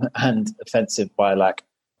and offensive by like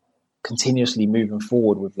continuously moving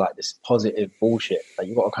forward with like this positive bullshit. Like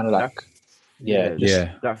you got to kind of like,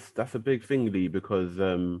 that's a big thing, Lee, because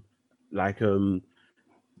that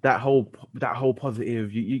whole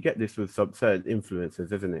positive, you get this with some certain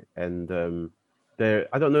influencers, isn't it? And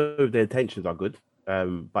I don't know if their intentions are good,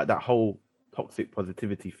 but that whole toxic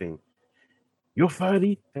positivity thing. You're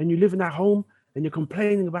 30 and you live in that home and you're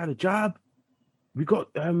complaining about a job. We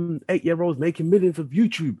got 8-year-olds making millions of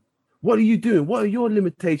YouTube. What are you doing? What are your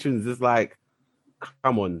limitations? It's like,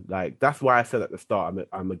 come on. Like, that's why I said at the start,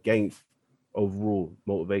 I'm against overall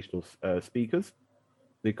motivational speakers,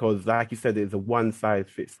 because like you said, it's a one size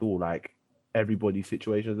fits all. Like everybody's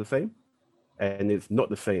situation is the same, and it's not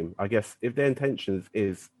the same. I guess if their intentions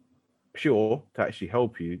is pure to actually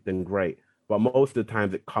help you, then great. But most of the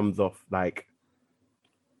times it comes off like,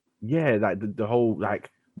 like the whole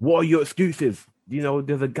like, what are your excuses? You know,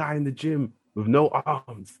 there's a guy in the gym with no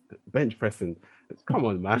arms, bench pressing. Come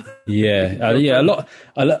on, man. A lot.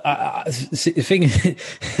 The thing,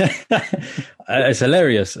 it's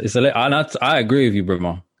hilarious. And I agree with you,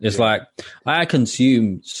 Brima. It's like I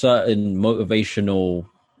consume certain motivational,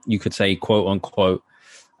 you could say, quote unquote,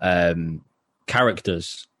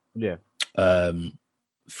 characters. Yeah.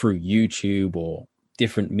 Through YouTube or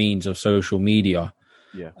different means of social media.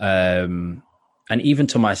 Yeah. And even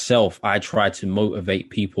to myself, I try to motivate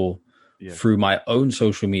people through my own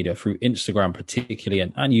social media, through Instagram particularly,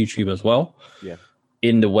 and YouTube as well. Yeah.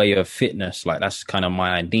 In the way of fitness, like that's kind of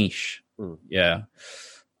my niche. Yeah.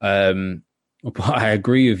 But I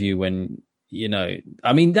agree with you when, you know,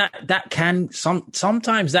 I mean, that can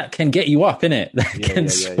sometimes that can get you up, innit? That can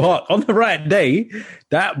spark on the right day.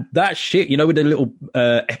 That shit, you know, with the little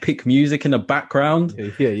epic music in the background.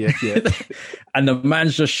 Yeah. And the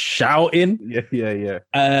man's just shouting. Yeah.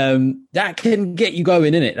 That can get you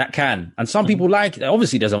going, innit? That can. And some people like it.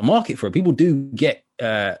 Obviously, there's a market for it. People do get,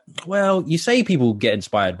 you say people get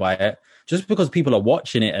inspired by it. Just because people are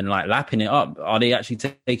watching it and like lapping it up, are they actually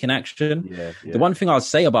taking action? Yeah. The one thing I'll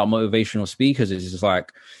say about motivational speakers is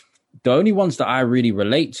like the only ones that I really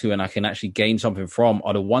relate to and I can actually gain something from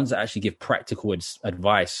are the ones that actually give practical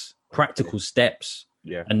advice, practical steps,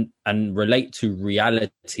 and relate to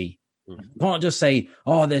reality. You can't just say,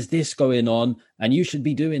 oh, there's this going on and you should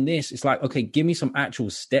be doing this. It's like, okay, give me some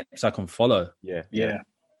actual steps I can follow. Yeah.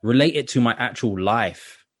 Relate it to my actual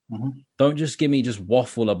life. Don't just give me just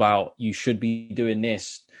waffle about you should be doing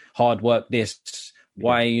this, hard work this,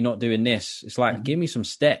 why are you not doing this? It's like, give me some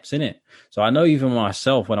steps in it. So I know even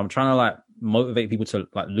myself, when I'm trying to like motivate people to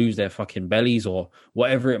like lose their fucking bellies or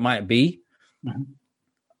whatever it might be,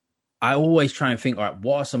 I always try and think, all right,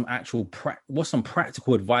 what are some actual, what's some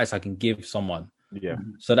practical advice I can give someone? Yeah.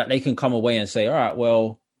 So that they can come away and say, all right,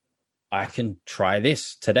 well, I can try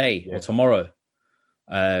this today or tomorrow.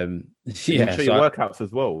 You show your workouts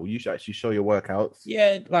as well. You should actually show your workouts.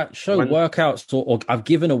 Yeah, like show workouts or I've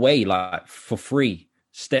given away like for free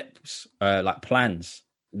steps, like plans.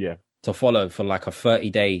 Yeah. To follow for like a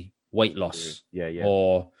 30-day weight loss. Yeah.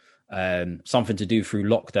 Or something to do through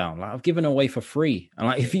lockdown. Like I've given away for free. And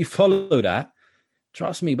like if you follow that,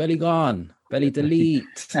 trust me, belly gone, belly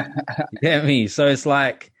delete. You get me? So it's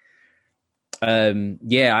like I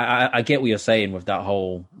get what you're saying with that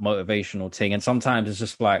whole motivational thing. And sometimes it's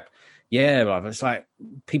just like, Yeah, bruv, it's like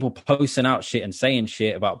people posting out shit and saying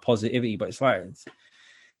shit about positivity, but it's like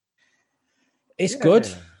it's good.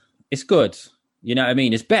 It's good. You know what I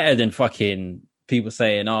mean? It's better than fucking people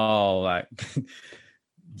saying, "Oh, like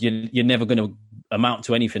you're never going to amount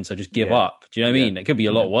to anything, so just give up." Do you know what I mean? It could be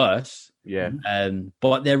a lot worse. Yeah.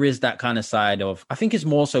 But there is that kind of side of, I think it's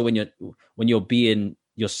more so when you're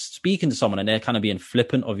speaking to someone and they're kind of being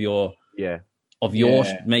flippant of your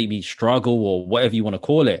maybe struggle or whatever you want to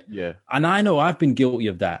call it. Yeah. And I know I've been guilty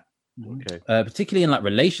of that. Okay. Particularly in like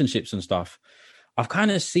relationships and stuff. I've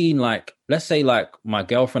kind of seen, like, let's say like my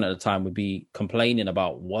girlfriend at the time would be complaining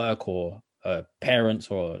about work or parents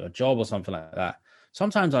or a job or something like that.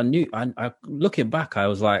 Sometimes I looking back, I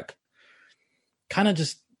was like kind of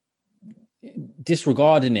just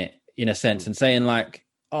disregarding it in a sense and saying like,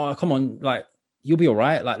 oh, come on, like you'll be all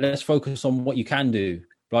right. Like, let's focus on what you can do,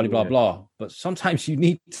 blah, blah, blah. But sometimes you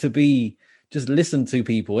need to just listen to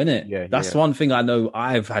people, innit? Yeah. That's one thing I know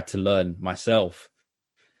I've had to learn myself.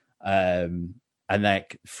 And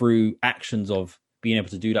like through actions of being able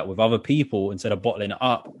to do that with other people instead of bottling it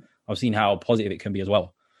up, I've seen how positive it can be as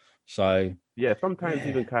well. So yeah, sometimes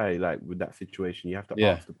even Kai, like with that situation, you have to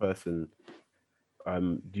ask the person,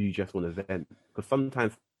 do you just want to vent? Because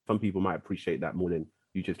sometimes some people might appreciate that more than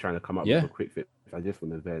you just trying to come up with a quick fix. I just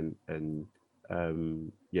want to vent and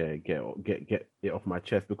get it off my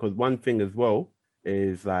chest. Because one thing as well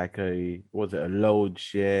is like a load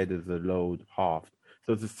shared is a load halved.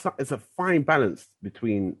 So it's a fine balance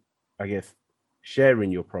between, I guess,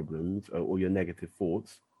 sharing your problems or your negative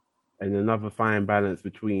thoughts, and another fine balance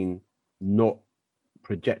between not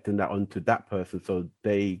projecting that onto that person so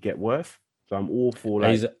they get worse. So I'm all for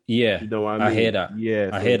like, you know what I mean? I hear that. Yeah,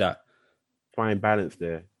 I hear that. Fine balance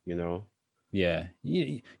there, you know? Yeah.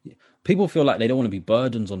 People feel like they don't want to be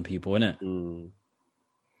burdens on people, innit?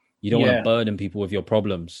 You don't want to burden people with your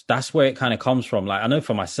problems. That's where it kind of comes from. Like, I know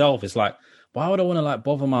for myself, it's like, why would I want to like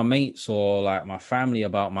bother my mates or like my family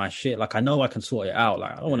about my shit? Like, I know I can sort it out.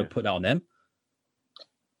 Like, I don't want to put that on them.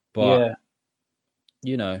 But,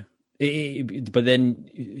 you know, but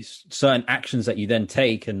then certain actions that you then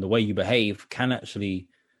take and the way you behave can actually,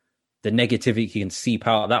 the negativity can seep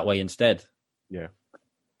out that way instead. Yeah.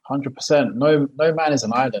 100%. No man is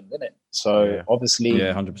an island, isn't it? So obviously,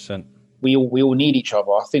 100%. We all need each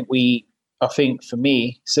other. I think for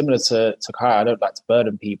me, similar to Kai, I don't like to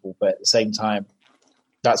burden people, but at the same time,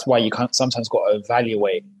 that's why you can't sometimes got to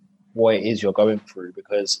evaluate what it is you're going through.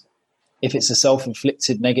 Because if it's a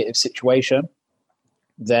self-inflicted negative situation,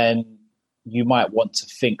 then you might want to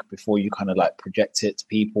think before you kind of like project it to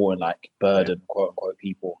people and like burden quote unquote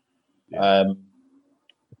people. But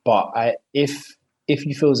if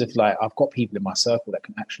you feel as if like I've got people in my circle that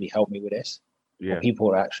can actually help me with this, or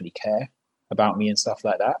people that actually care about me and stuff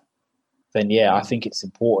like that, then I think it's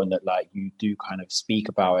important that like you do kind of speak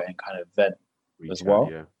about it and kind of vent as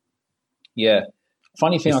well.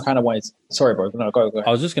 Funny thing, I kind of wanted. Sorry, bro. No, go ahead.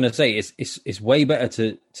 I was just going to say it's way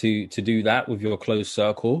better to do that with your close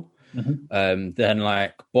circle than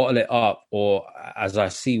like bottle it up. Or as I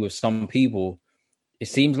see with some people, it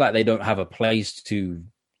seems like they don't have a place to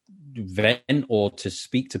vent or to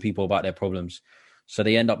speak to people about their problems, so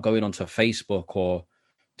they end up going onto Facebook or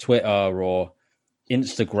Twitter or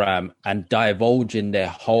Instagram and divulging their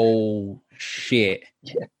whole shit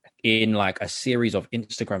in like a series of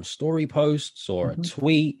Instagram story posts or a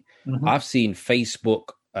tweet. I've seen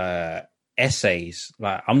Facebook essays.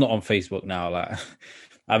 Like, I'm not on Facebook now. Like,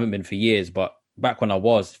 I haven't been for years, but back when I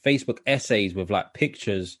was, Facebook essays with like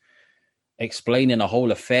pictures explaining a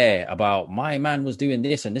whole affair about my man was doing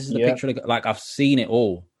this and this is the picture. Like, I've seen it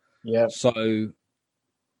all. So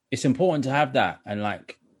it's important to have that, and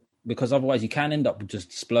like, because otherwise you can end up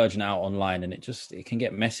just splurging out online and it can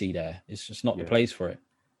get messy there. It's just not the place for it.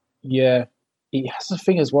 Yeah. That's the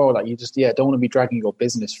thing as well. Like, you just, don't want to be dragging your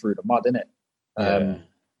business through the mud, innit? But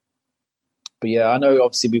I know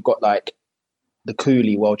obviously we've got like the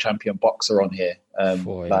Cooley world champion boxer on here.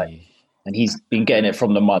 And he's been getting it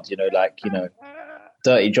from the mud,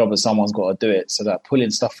 dirty job as someone's got to do it. So that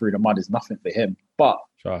pulling stuff through the mud is nothing for him. But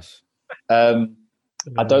trust. I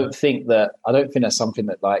don't think that's something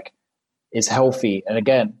that like is healthy. And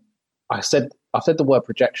again, I've said the word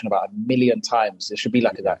projection about 1 million times. There should be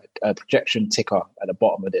like a projection ticker at the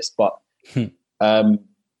bottom of this. But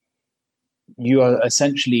you are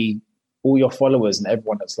essentially, all your followers and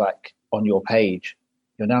everyone that's like on your page,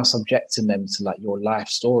 you're now subjecting them to like your life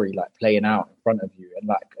story, like playing out in front of you. And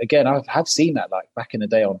like, again, I have seen that like back in the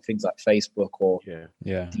day on things like Facebook or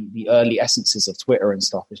the early essences of Twitter and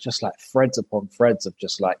stuff. It's just like threads upon threads of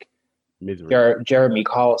just like Misery. Jeremy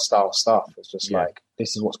Kyle style stuff. It's just like,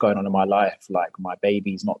 this is what's going on in my life. Like, my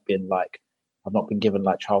baby's not been like, I've not been given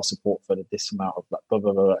like child support for this amount of like blah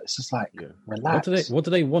blah blah. It's just like, relax. What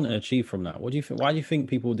do they want to achieve from that? What do you think? Why do you think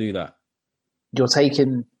people do that? You're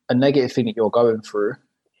taking a negative thing that you're going through,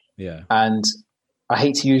 and I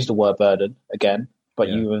hate to use the word burden again, but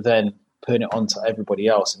you are then putting it onto everybody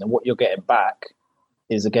else, and then what you're getting back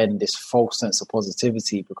is again this false sense of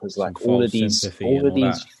positivity, because like all of these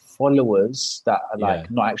followers that are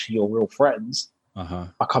like not actually your real friends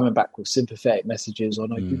are coming back with sympathetic messages. Oh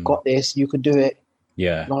no, you've got this, you can do it.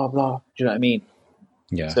 Yeah. Blah blah. Do you know what I mean?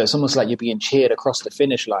 Yeah. So it's almost like you're being cheered across the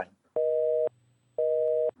finish line.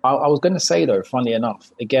 I was going to say though, funnily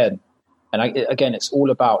enough, again, it's all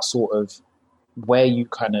about sort of where you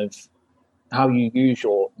kind of, how you use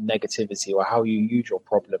your negativity or how you use your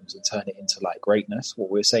problems and turn it into like greatness. What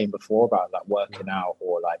we were saying before about like working out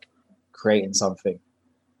or like creating something.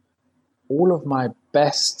 All of my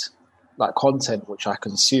best like content which I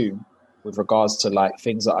consume with regards to like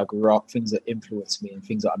things that I grew up, things that influence me and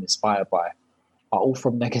things that I'm inspired by are all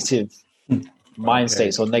from negative mind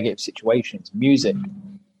states or negative situations. Music.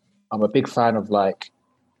 I'm a big fan of like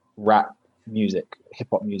rap music, hip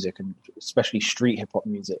hop music, and especially street hip hop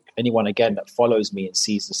music. Anyone again that follows me and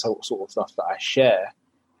sees the sort of stuff that I share,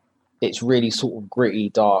 it's really sort of gritty,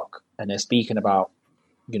 dark, and they're speaking about,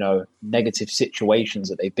 you know, negative situations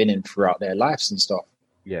that they've been in throughout their lives and stuff.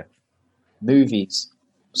 Yeah. Movies.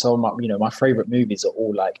 So my favorite movies are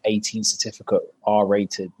all like 18 certificate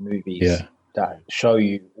R-rated movies that show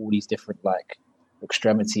you all these different like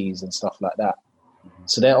extremities and stuff like that.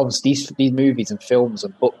 So they're obviously these movies and films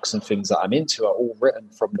and books and things that I'm into are all written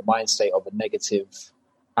from the mind state of a negative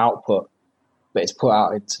output, but it's put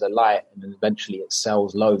out into the light, and then eventually it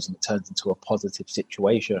sells loads and it turns into a positive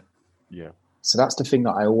situation. Yeah. So that's the thing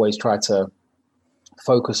that I always try to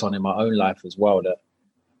focus on in my own life as well, that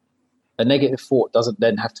a negative thought doesn't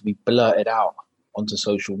then have to be blurted out onto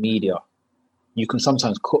social media. You can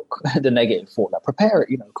sometimes cook the negative thought, like prepare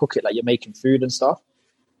it, cook it like you're making food and stuff,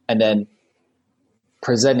 and then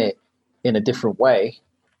present it in a different way.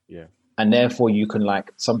 Yeah. And therefore you can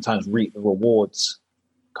like sometimes reap the rewards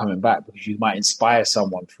coming back, because you might inspire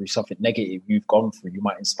someone through something negative you've gone through. You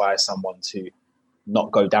might inspire someone to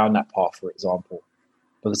not go down that path, for example.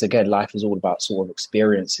 Because again, life is all about sort of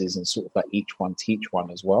experiences and sort of like each one teach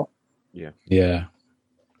one as well. Yeah. Yeah.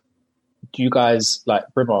 Do you guys, like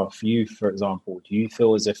Brimar, for you, for example, do you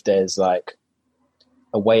feel as if there's like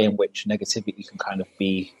a way in which negativity can kind of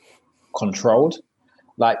be controlled?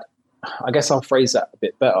 Like, I guess I'll phrase that a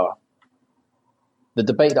bit better. The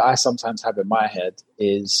debate that I sometimes have in my head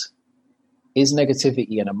is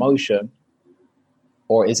negativity an emotion,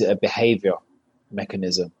 or is it a behavior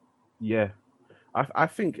mechanism? Yeah. I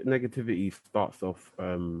think negativity starts off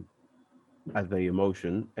as an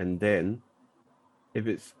emotion, and then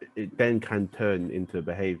it then can turn into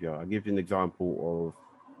behavior. I'll give you an example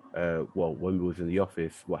of when we was in the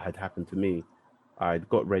office, what had happened to me. I'd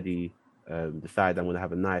got ready, decided I'm going to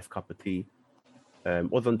have a nice cup of tea.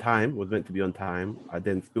 Was on time, was meant to be on time. I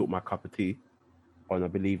then spilt my cup of tea on, I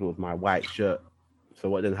believe it was my white shirt. So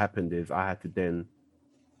what then happened is I had to then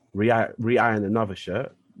re-iron another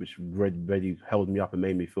shirt, which really held me up and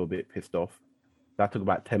made me feel a bit pissed off. That took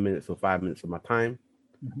about 10 minutes or 5 minutes of my time.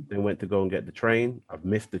 Mm-hmm. Then went to go and get the train. I've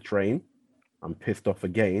missed the train. I'm pissed off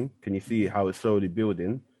again. Can you see how it's slowly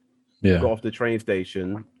building? Yeah. Got off the train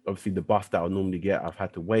station. Obviously, the bus that I normally get, I've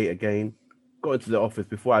had to wait again. Got into the office.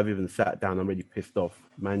 Before I've even sat down, I'm already pissed off.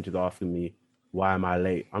 Manager's asking me, why am I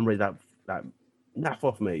late? I'm ready that naff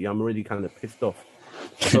off, mate. I'm already kind of pissed off.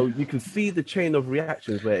 So you can see the chain of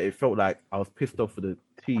reactions where it felt like I was pissed off for the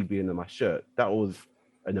tea being in my shirt. That was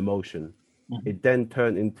an emotion. Mm-hmm. It then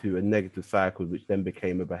turned into a negative cycle, which then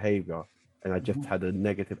became a behavior. And I just had a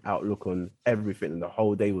negative outlook on everything, and the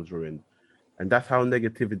whole day was ruined. And that's how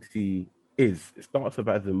negativity is. It starts off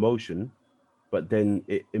as emotion, but then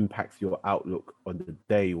it impacts your outlook on the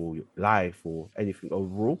day or your life or anything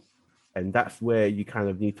overall. And that's where you kind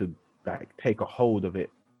of need to like take a hold of it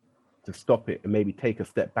to stop it, and maybe take a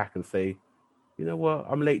step back and say, you know what,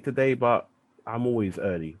 I'm late today, but I'm always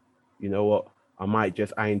early. You know what, I might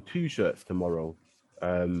just iron 2 shirts tomorrow,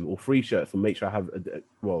 or 3 shirts, and make sure I have a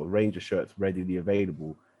range of shirts readily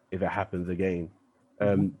available if it happens again.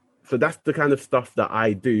 So that's the kind of stuff that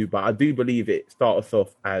I do, but I do believe it starts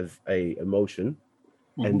off as a emotion,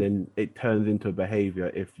 and then it turns into a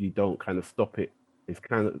behavior if you don't kind of stop it. It's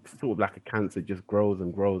kind of sort of like a cancer, just grows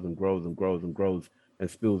and grows and grows and grows and grows and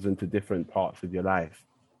spills into different parts of your life.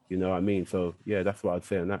 You know what I mean? So yeah, that's what I'd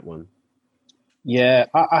say on that one. Yeah,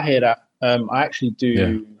 I hear that. I actually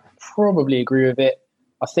do probably agree with it.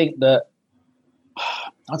 I think that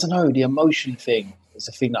I don't know, the emotion thing is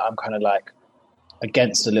the thing that I'm kind of like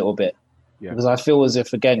against a little bit, because I feel as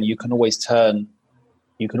if, again, you can always turn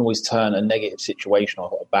a negative situation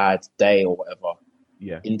or a bad day or whatever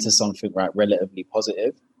into something like relatively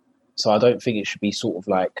positive. So I don't think it should be sort of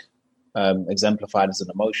like exemplified as an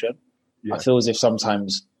emotion. I feel as if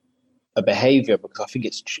sometimes a behavior, because I think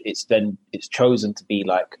it's chosen to be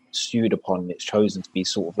like stewed upon, it's chosen to be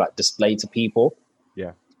sort of like displayed to people.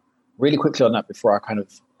 Yeah. Really quickly on that, before I kind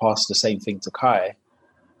of pass the same thing to Kai,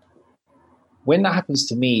 when that happens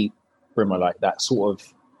to me, Brimmer, like that sort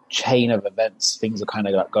of chain of events, things are kind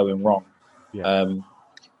of like going wrong.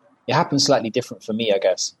 It happens slightly different for me, I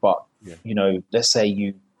guess, but you know, let's say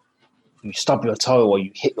you stub your toe or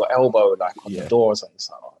you hit your elbow like on the door or something. It's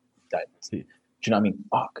like, oh, do you know what I mean?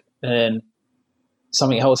 Fuck. And then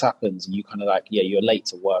something else happens and you kind of like, you're late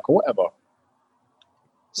to work or whatever.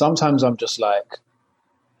 Sometimes I'm just like,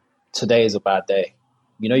 today is a bad day.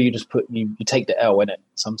 You know, you just you take the L in it.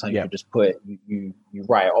 Sometimes you just put it, you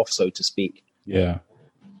write it off, so to speak. Yeah.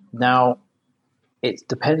 Now, it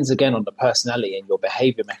depends again on the personality and your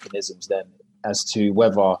behavior mechanisms then as to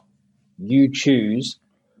whether you choose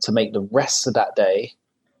to make the rest of that day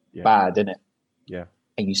bad, innit? Yeah.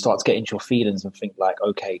 And you start to get into your feelings and think like,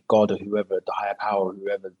 okay, God or whoever, the higher power,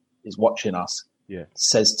 whoever is watching us,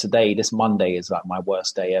 says today, this Monday is like my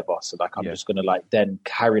worst day ever. So like, I'm just going to like then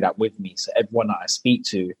carry that with me. So everyone that I speak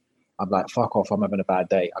to, I'm like, fuck off, I'm having a bad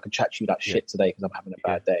day. I can chat to you that shit today because I'm having a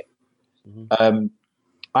bad day. Mm-hmm.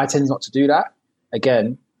 I tend not to do that.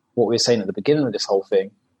 Again, what we were saying at the beginning of this whole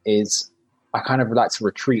thing is I kind of like to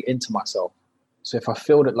retreat into myself. So if I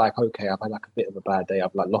feel that like, okay, I've had like a bit of a bad day,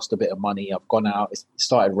 I've like lost a bit of money, I've gone out, it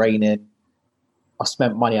started raining, I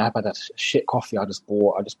spent money, I've had a shit coffee I just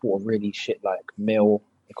bought a really shit like meal,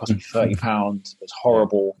 it cost me £30, it was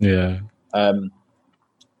horrible. I'm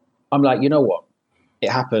like, you know what, it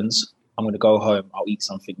happens, I'm going to go home, I'll eat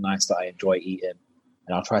something nice that I enjoy eating,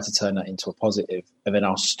 and I'll try to turn that into a positive, and then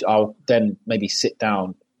I'll then maybe sit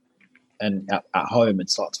down and at home and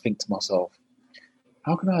start to think to myself,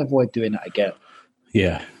 how can I avoid doing that again?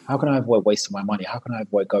 Yeah. How can I avoid wasting my money? How can I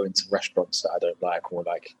avoid going to restaurants that I don't like, or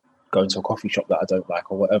like going to a coffee shop that I don't like,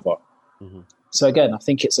 or whatever? Mm-hmm. So again, I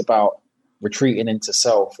think it's about retreating into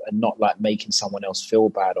self and not like making someone else feel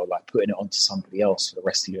bad or like putting it onto somebody else for the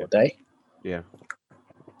rest of your day. Yeah.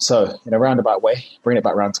 So in a roundabout way, bring it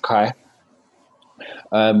back around to Kai.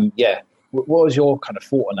 What was your kind of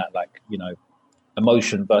thought on that? Like, you know,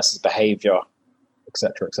 emotion versus behavior, et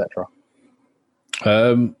cetera, et cetera.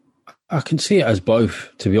 I can see it as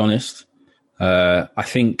both, to be honest. I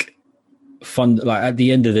think like at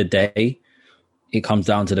the end of the day, it comes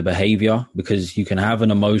down to the behavior, because you can have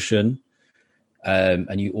an emotion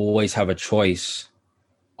and you always have a choice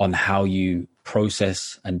on how you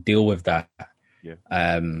process and deal with that.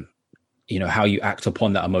 Yeah. You know, how you act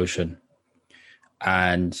upon that emotion.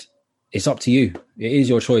 And it's up to you. It is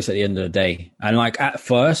your choice at the end of the day. And like at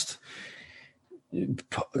first,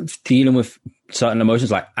 dealing with certain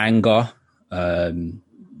emotions like anger,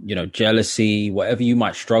 you know, jealousy, whatever you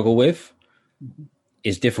might struggle with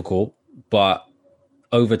is difficult, but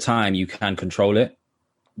over time you can control it.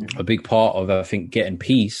 Mm-hmm. A big part of, I think, getting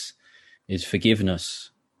peace is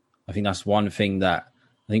forgiveness. I think that's one thing that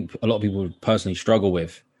I think a lot of people personally struggle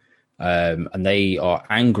with. And they are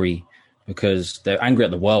angry because they're angry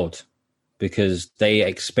at the world, because they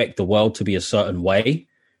expect the world to be a certain way.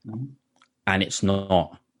 Mm-hmm. And it's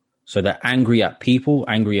not. So they're angry at people,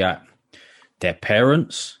 angry at their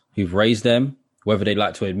parents who've raised them, whether they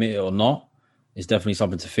like to admit it or not, is definitely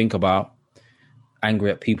something to think about. Angry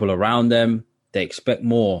at people around them. They expect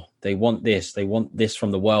more. They want this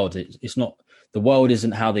from the world. It's not, the world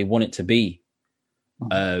isn't how they want it to be.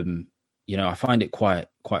 You know, I find it quite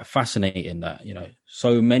fascinating that, you know,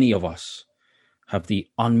 so many of us have the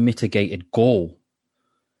unmitigated gall,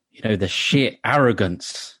 you know, the sheer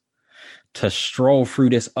arrogance to stroll through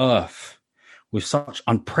this earth with such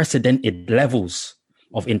unprecedented levels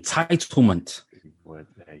of entitlement.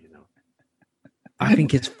 I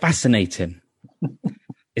think it's fascinating.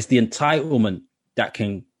 It's the entitlement that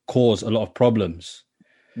can cause a lot of problems.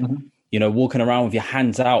 Mm-hmm. You know, walking around with your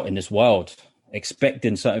hands out in this world,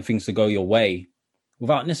 expecting certain things to go your way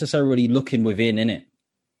without necessarily looking within, innit?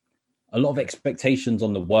 A lot of expectations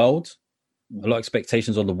on the world,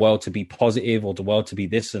 to be positive or the world to be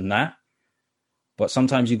this and that. But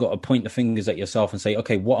sometimes you've got to point the fingers at yourself and say,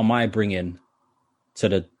 okay, what am I bringing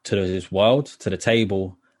to this world, to the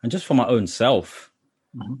table, and just for my own self?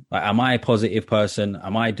 Mm-hmm. Like, am I a positive person?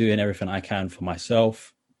 Am I doing everything I can for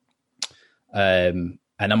myself? And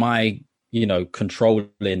am I, you know,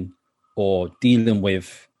 controlling or dealing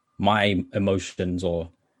with my emotions or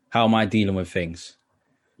How am I dealing with things?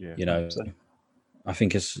 Yeah. You know, I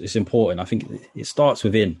think it's important. I think it starts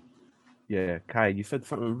within. Yeah, Kai, you said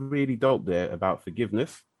something really dope there about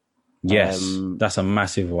forgiveness. Yes, that's a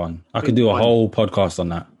massive one. I could do a whole podcast on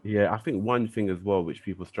that. Yeah, I think one thing as well which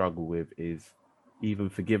people struggle with is even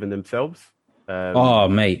forgiving themselves.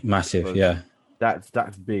 Mate, massive. Yeah,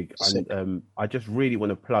 that's big. And I just really want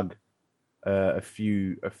to plug a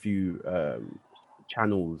few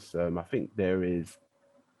channels. I think there is,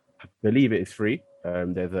 I believe it is free.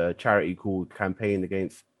 There's a charity called Campaign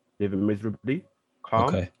Against Living Miserably. Calm.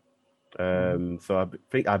 Okay. So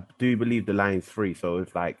I do believe the line's free. So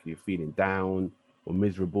if like you're feeling down or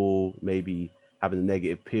miserable, maybe having a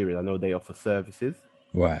negative period, I know they offer services.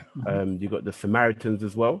 Right. You got the Samaritans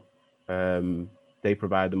as well. They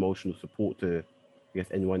provide emotional support to, I guess,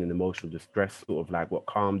 anyone in emotional distress, sort of like what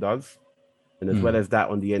Calm does. And as well as that,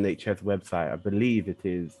 on the NHS website, I believe it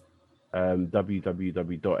is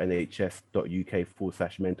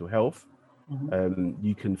www.nhs.uk/mental health.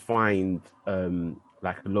 You can find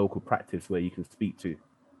like a local practice where you can speak to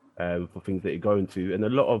for things that you're going to. And a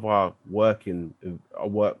lot of our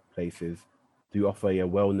workplaces do offer a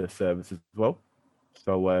wellness service as well.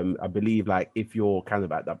 So I believe like if you're kind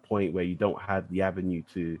of at that point where you don't have the avenue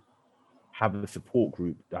to have a support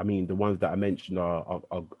group, I mean, the ones that I mentioned are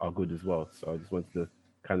good as well. So I just wanted to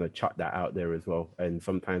kind of chuck that out there as well. And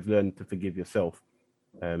sometimes learn to forgive yourself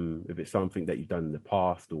if it's something that you've done in the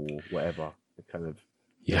past or whatever. It kind of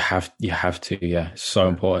you have to. Yeah, it's so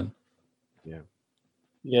important.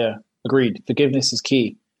 Yeah, agreed. Forgiveness is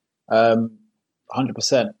key. 100%.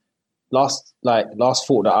 Last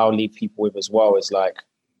thought that I'll leave people with as well is like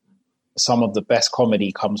some of the best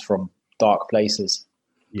comedy comes from dark places.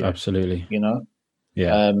 Yeah. Absolutely. You know?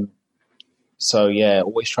 Yeah. So yeah,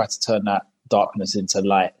 always try to turn that darkness into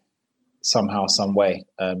light somehow, some way.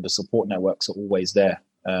 The support networks are always there.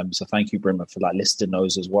 So thank you, Brimmer, for like listing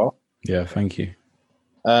those as well. Yeah, thank you.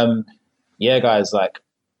 Yeah, guys, like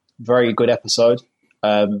very good episode.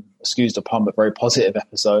 Excuse the pun, but very positive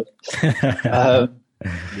episode.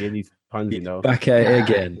 These puns, you know. Back at it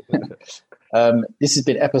again. This has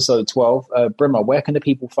been episode 12. Brimmer, where can the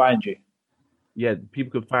people find you? Yeah,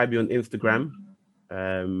 people can find me on Instagram.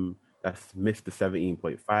 That's Mr.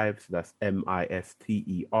 17.5. So that's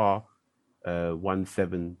MISTER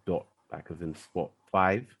 17 dot, like as in spot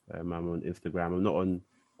 5. I'm on Instagram. I'm not on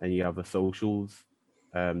any other socials.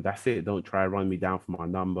 That's it. Don't try to run me down for my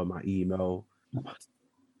number, my email.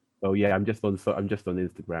 So yeah, I'm just on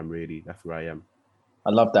Instagram, really. That's where I am. I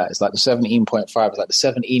love that. It's like the 17.5. It's like the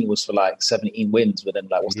 17 was for like 17 wins, but then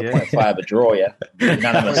like what's the 0.5? A draw, yeah.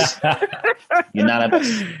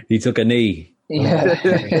 Unanimous. He took a knee. Yeah.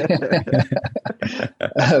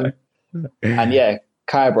 And yeah,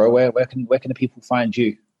 Kai, bro, where can the people find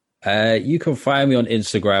you? You can find me on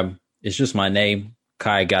Instagram. It's just my name,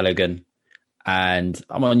 Kai Galligan. And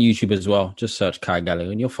I'm on YouTube as well. Just search Kai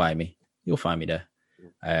Galligan. You'll find me. You'll find me there.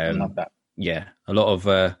 I love that. Yeah, a lot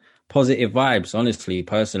of positive vibes, honestly,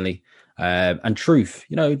 personally. And truth.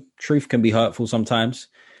 You know, truth can be hurtful sometimes,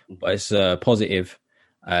 but it's positive.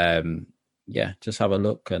 Yeah, just have a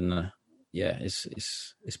look. And yeah,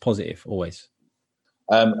 it's positive always.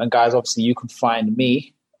 And guys, obviously, you can find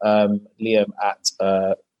me, Liam, at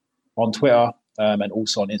on Twitter and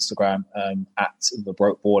also on Instagram at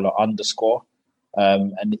 @thebrokeballer_.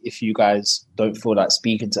 And if you guys don't feel like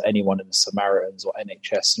speaking to anyone in the Samaritans or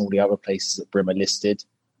NHS and all the other places that Brimmer listed,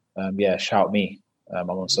 yeah, shout me. I'm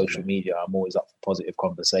on social media. I'm always up for positive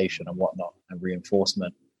conversation and whatnot and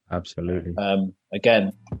reinforcement. Absolutely.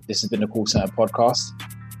 Again, this has been the Call Center Podcast.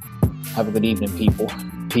 Have a good evening, people.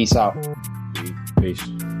 Peace out. Peace.